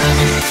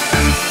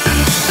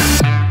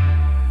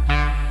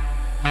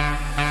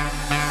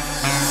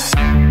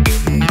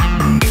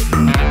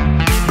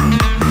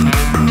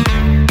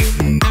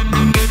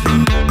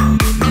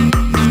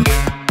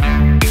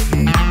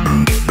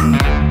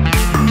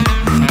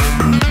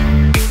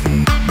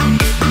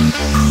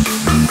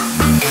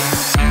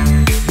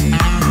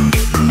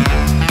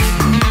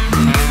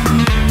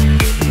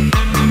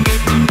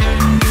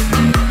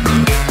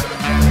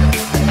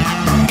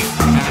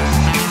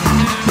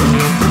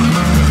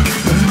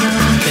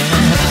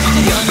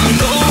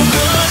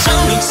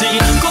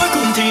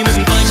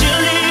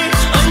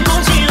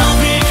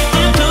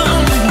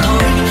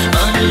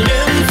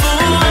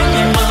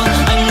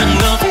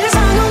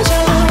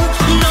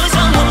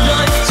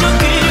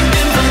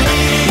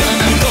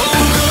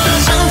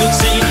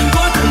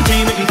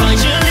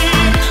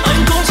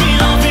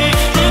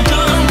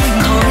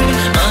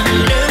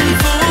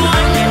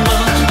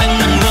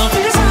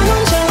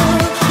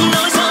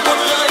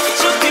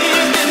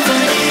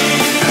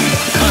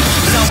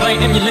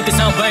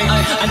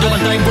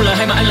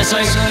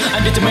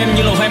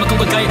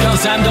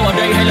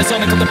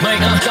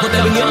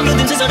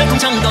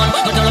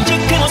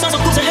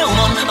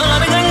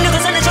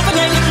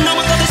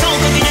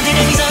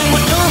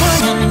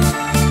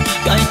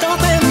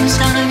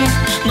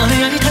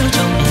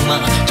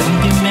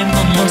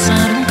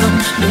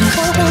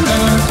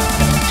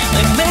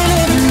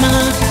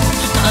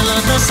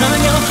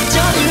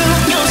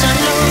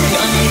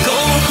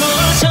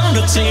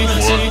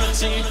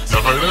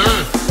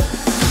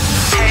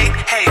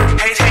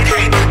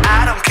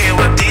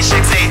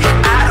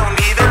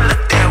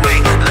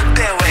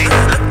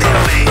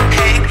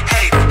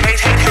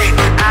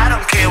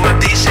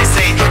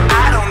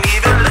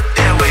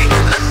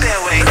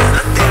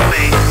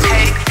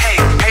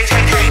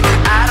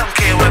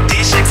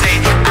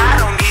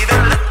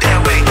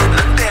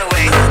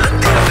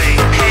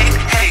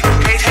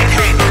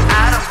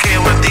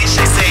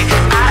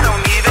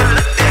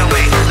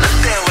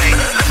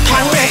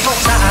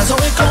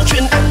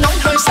 Chuyện anh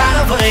nóng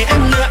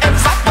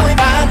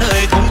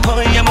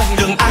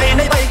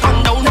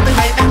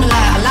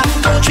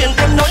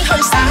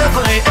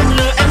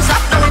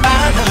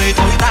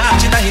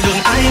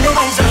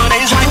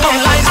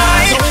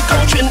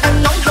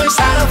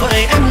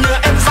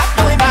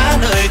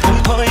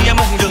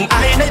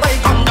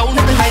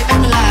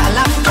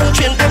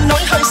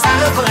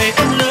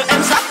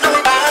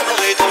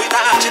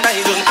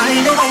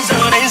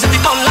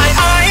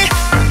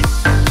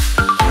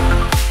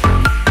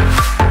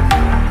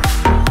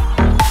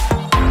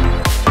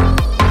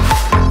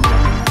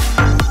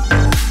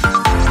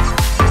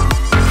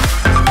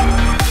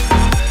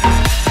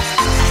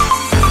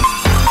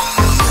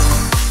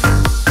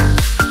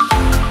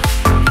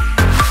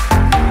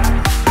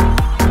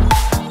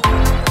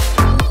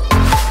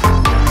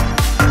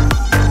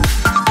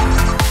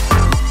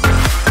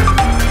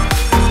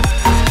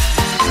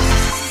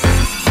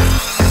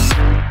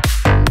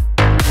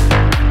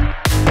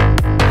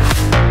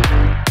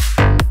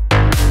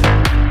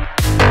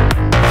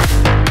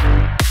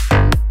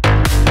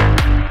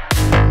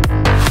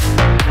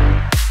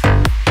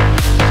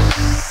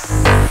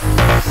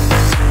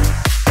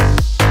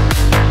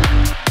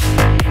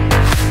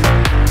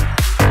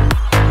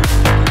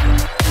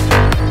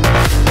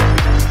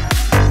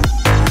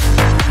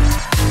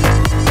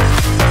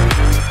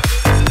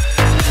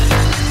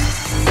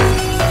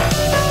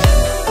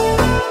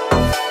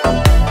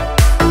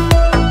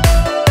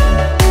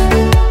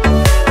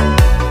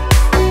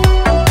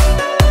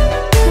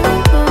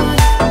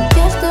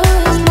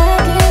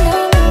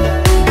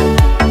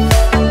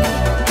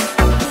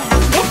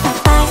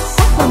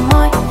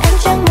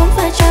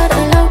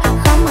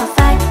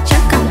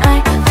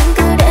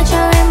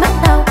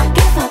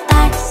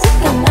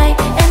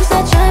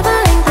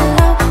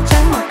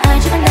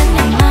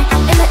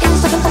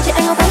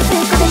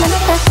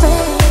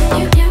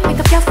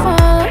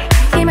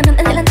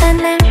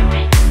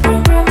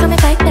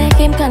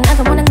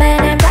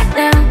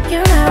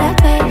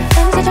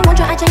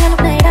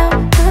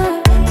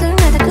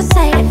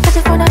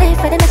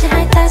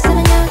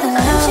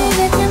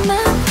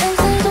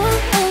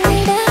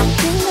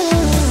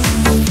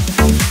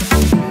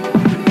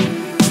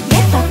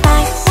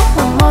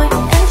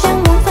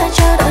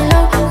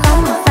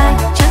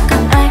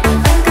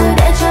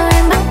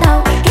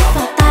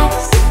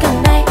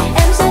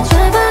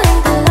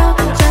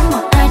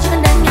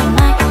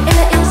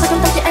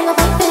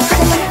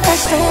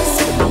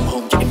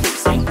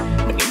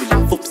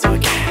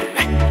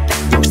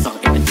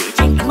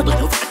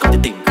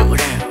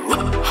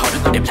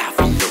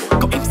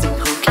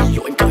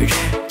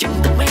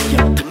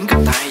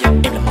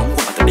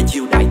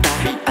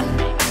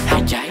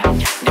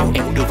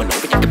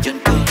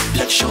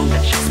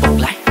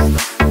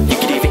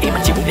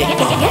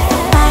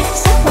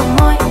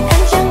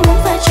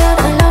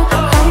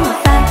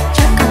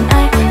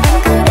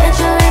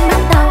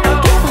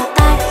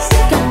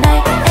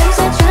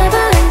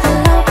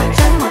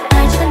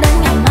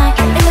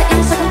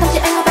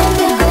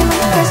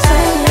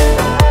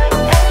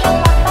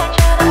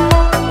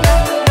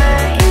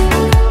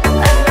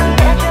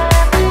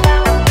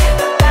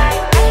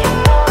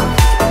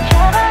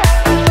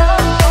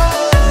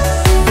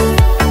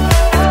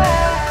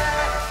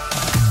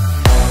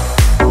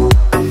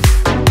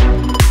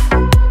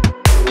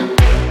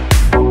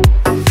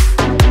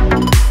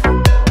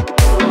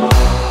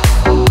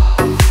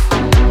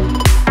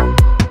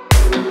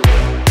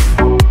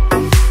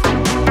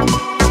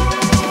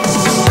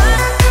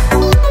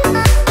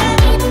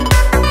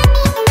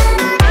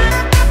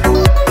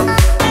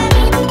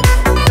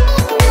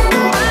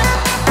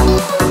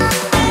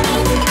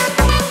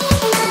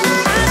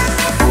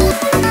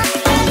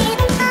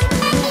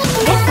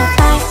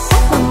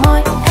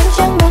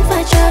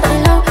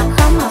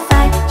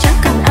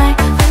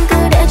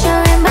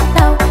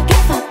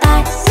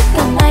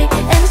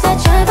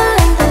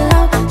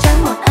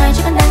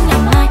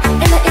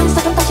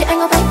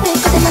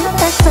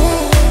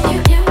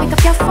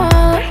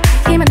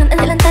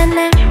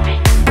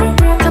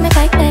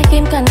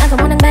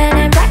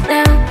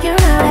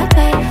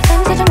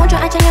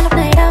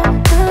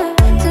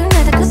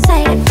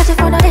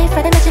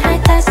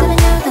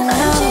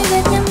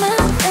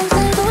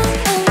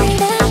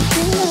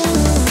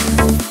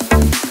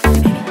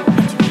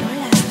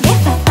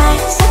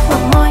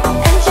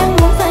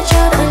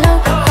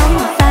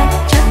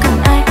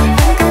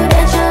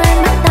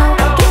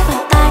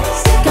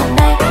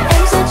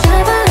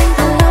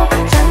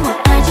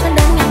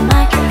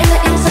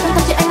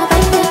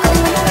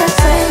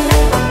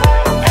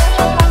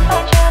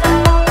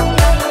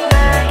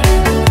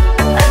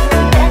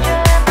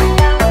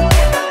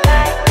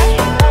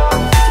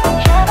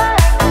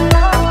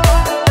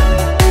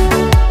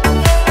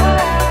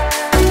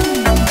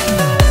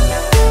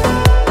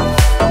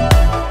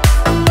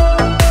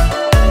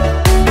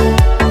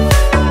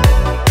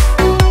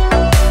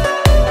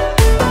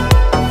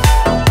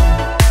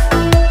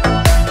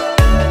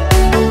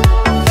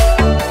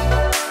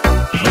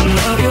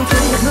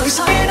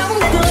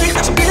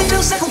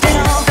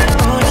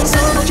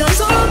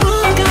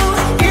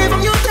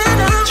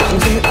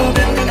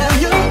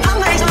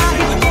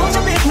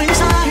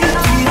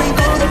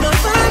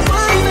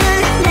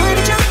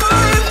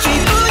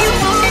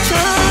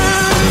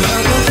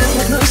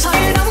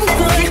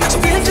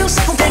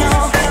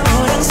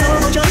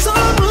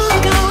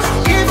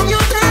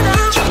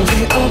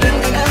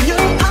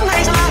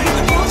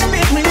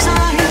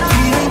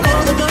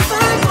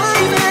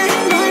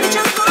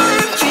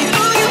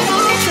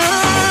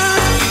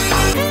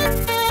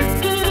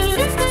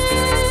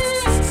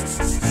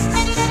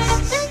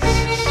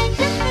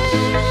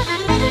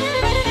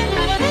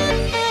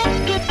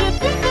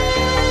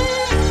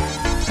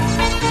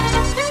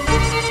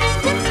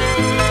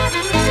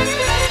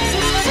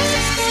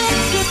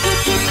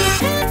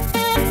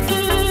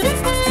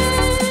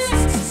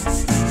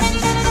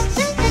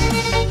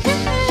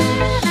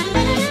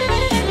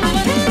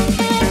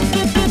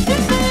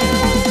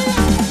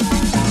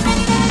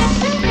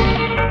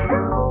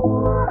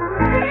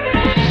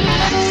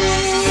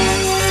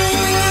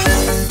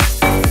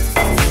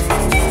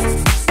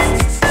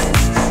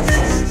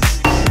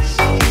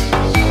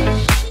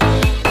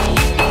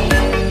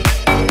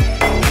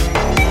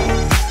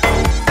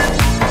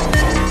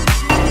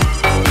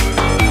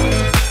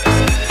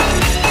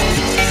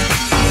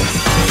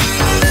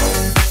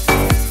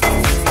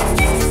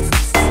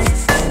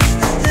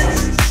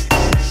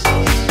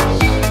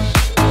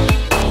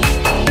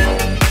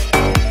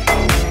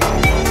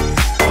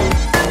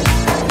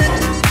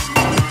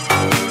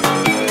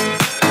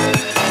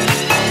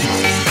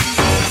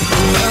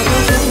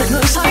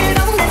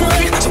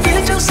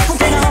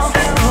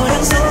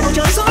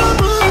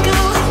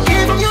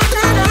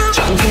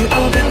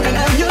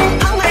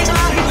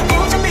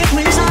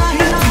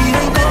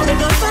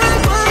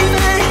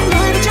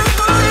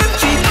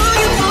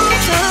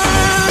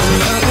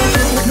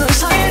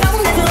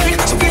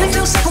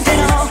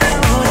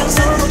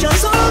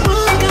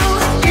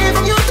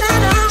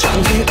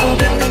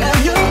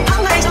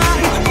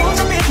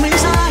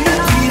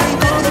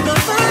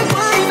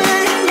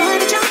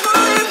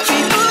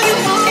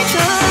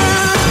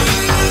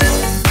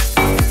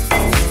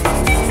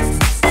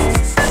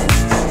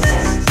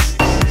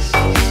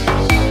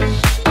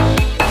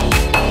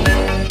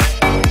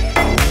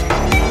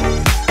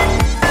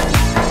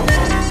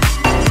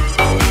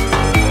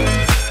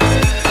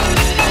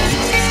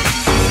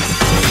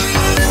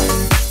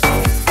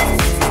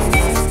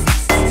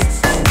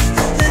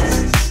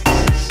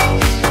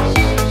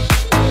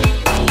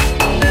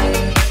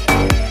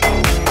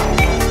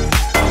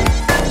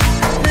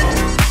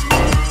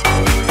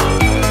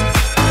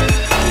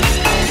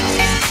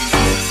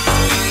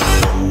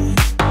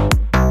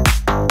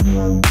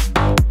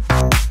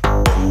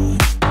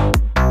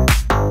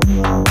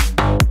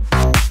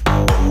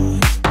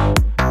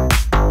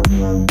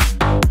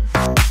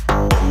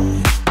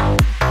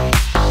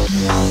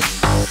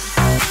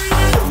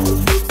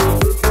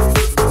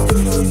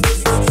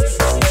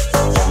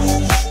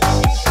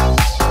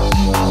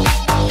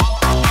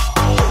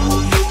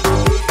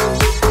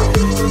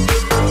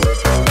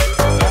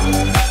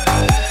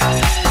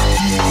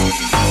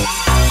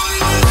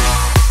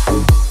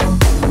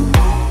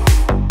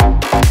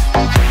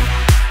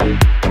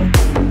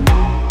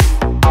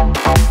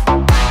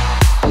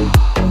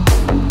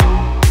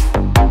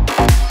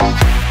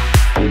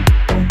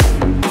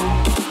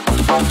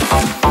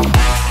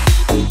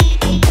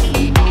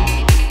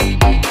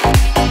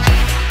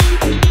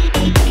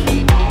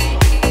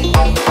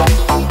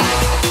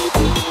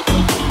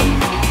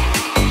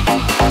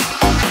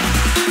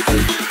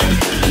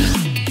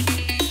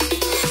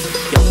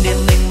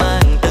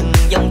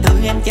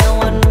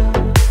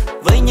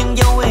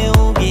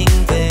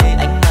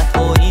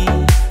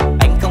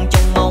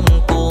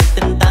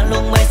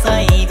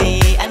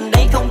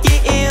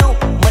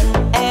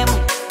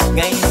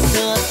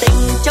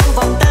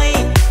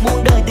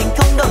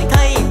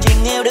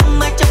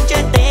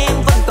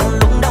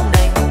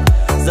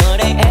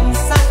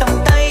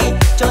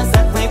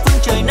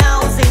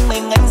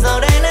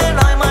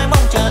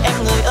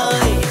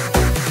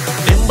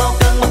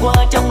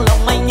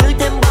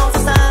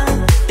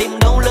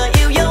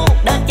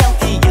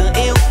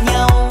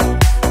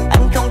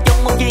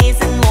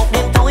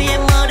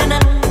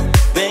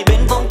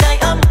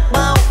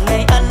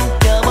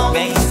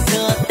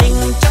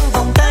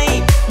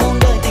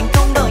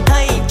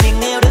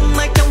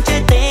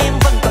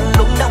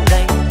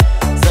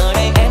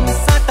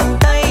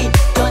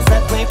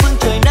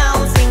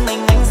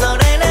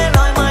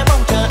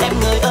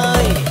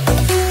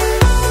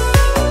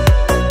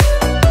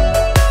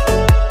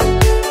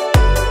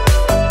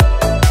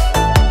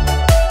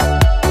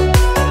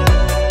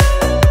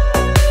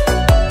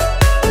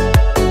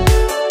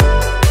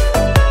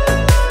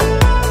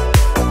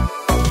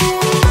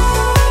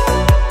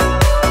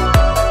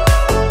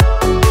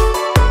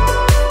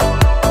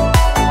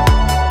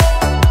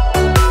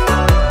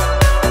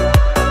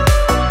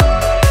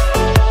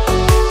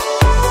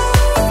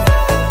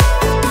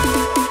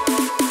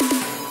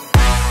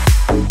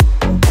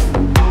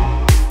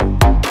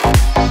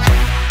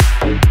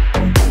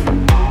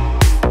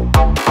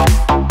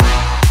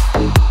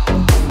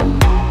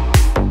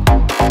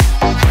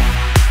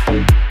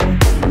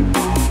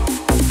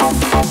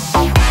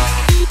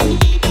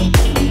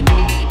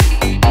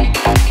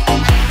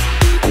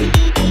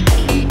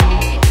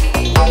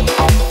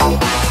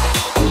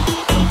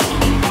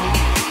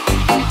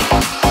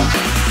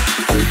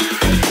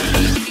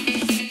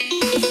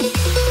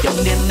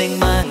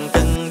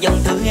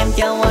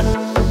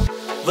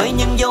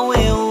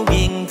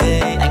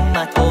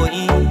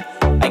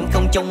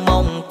trông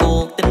mong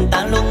cuộc tình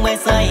ta luôn mê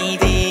say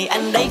vì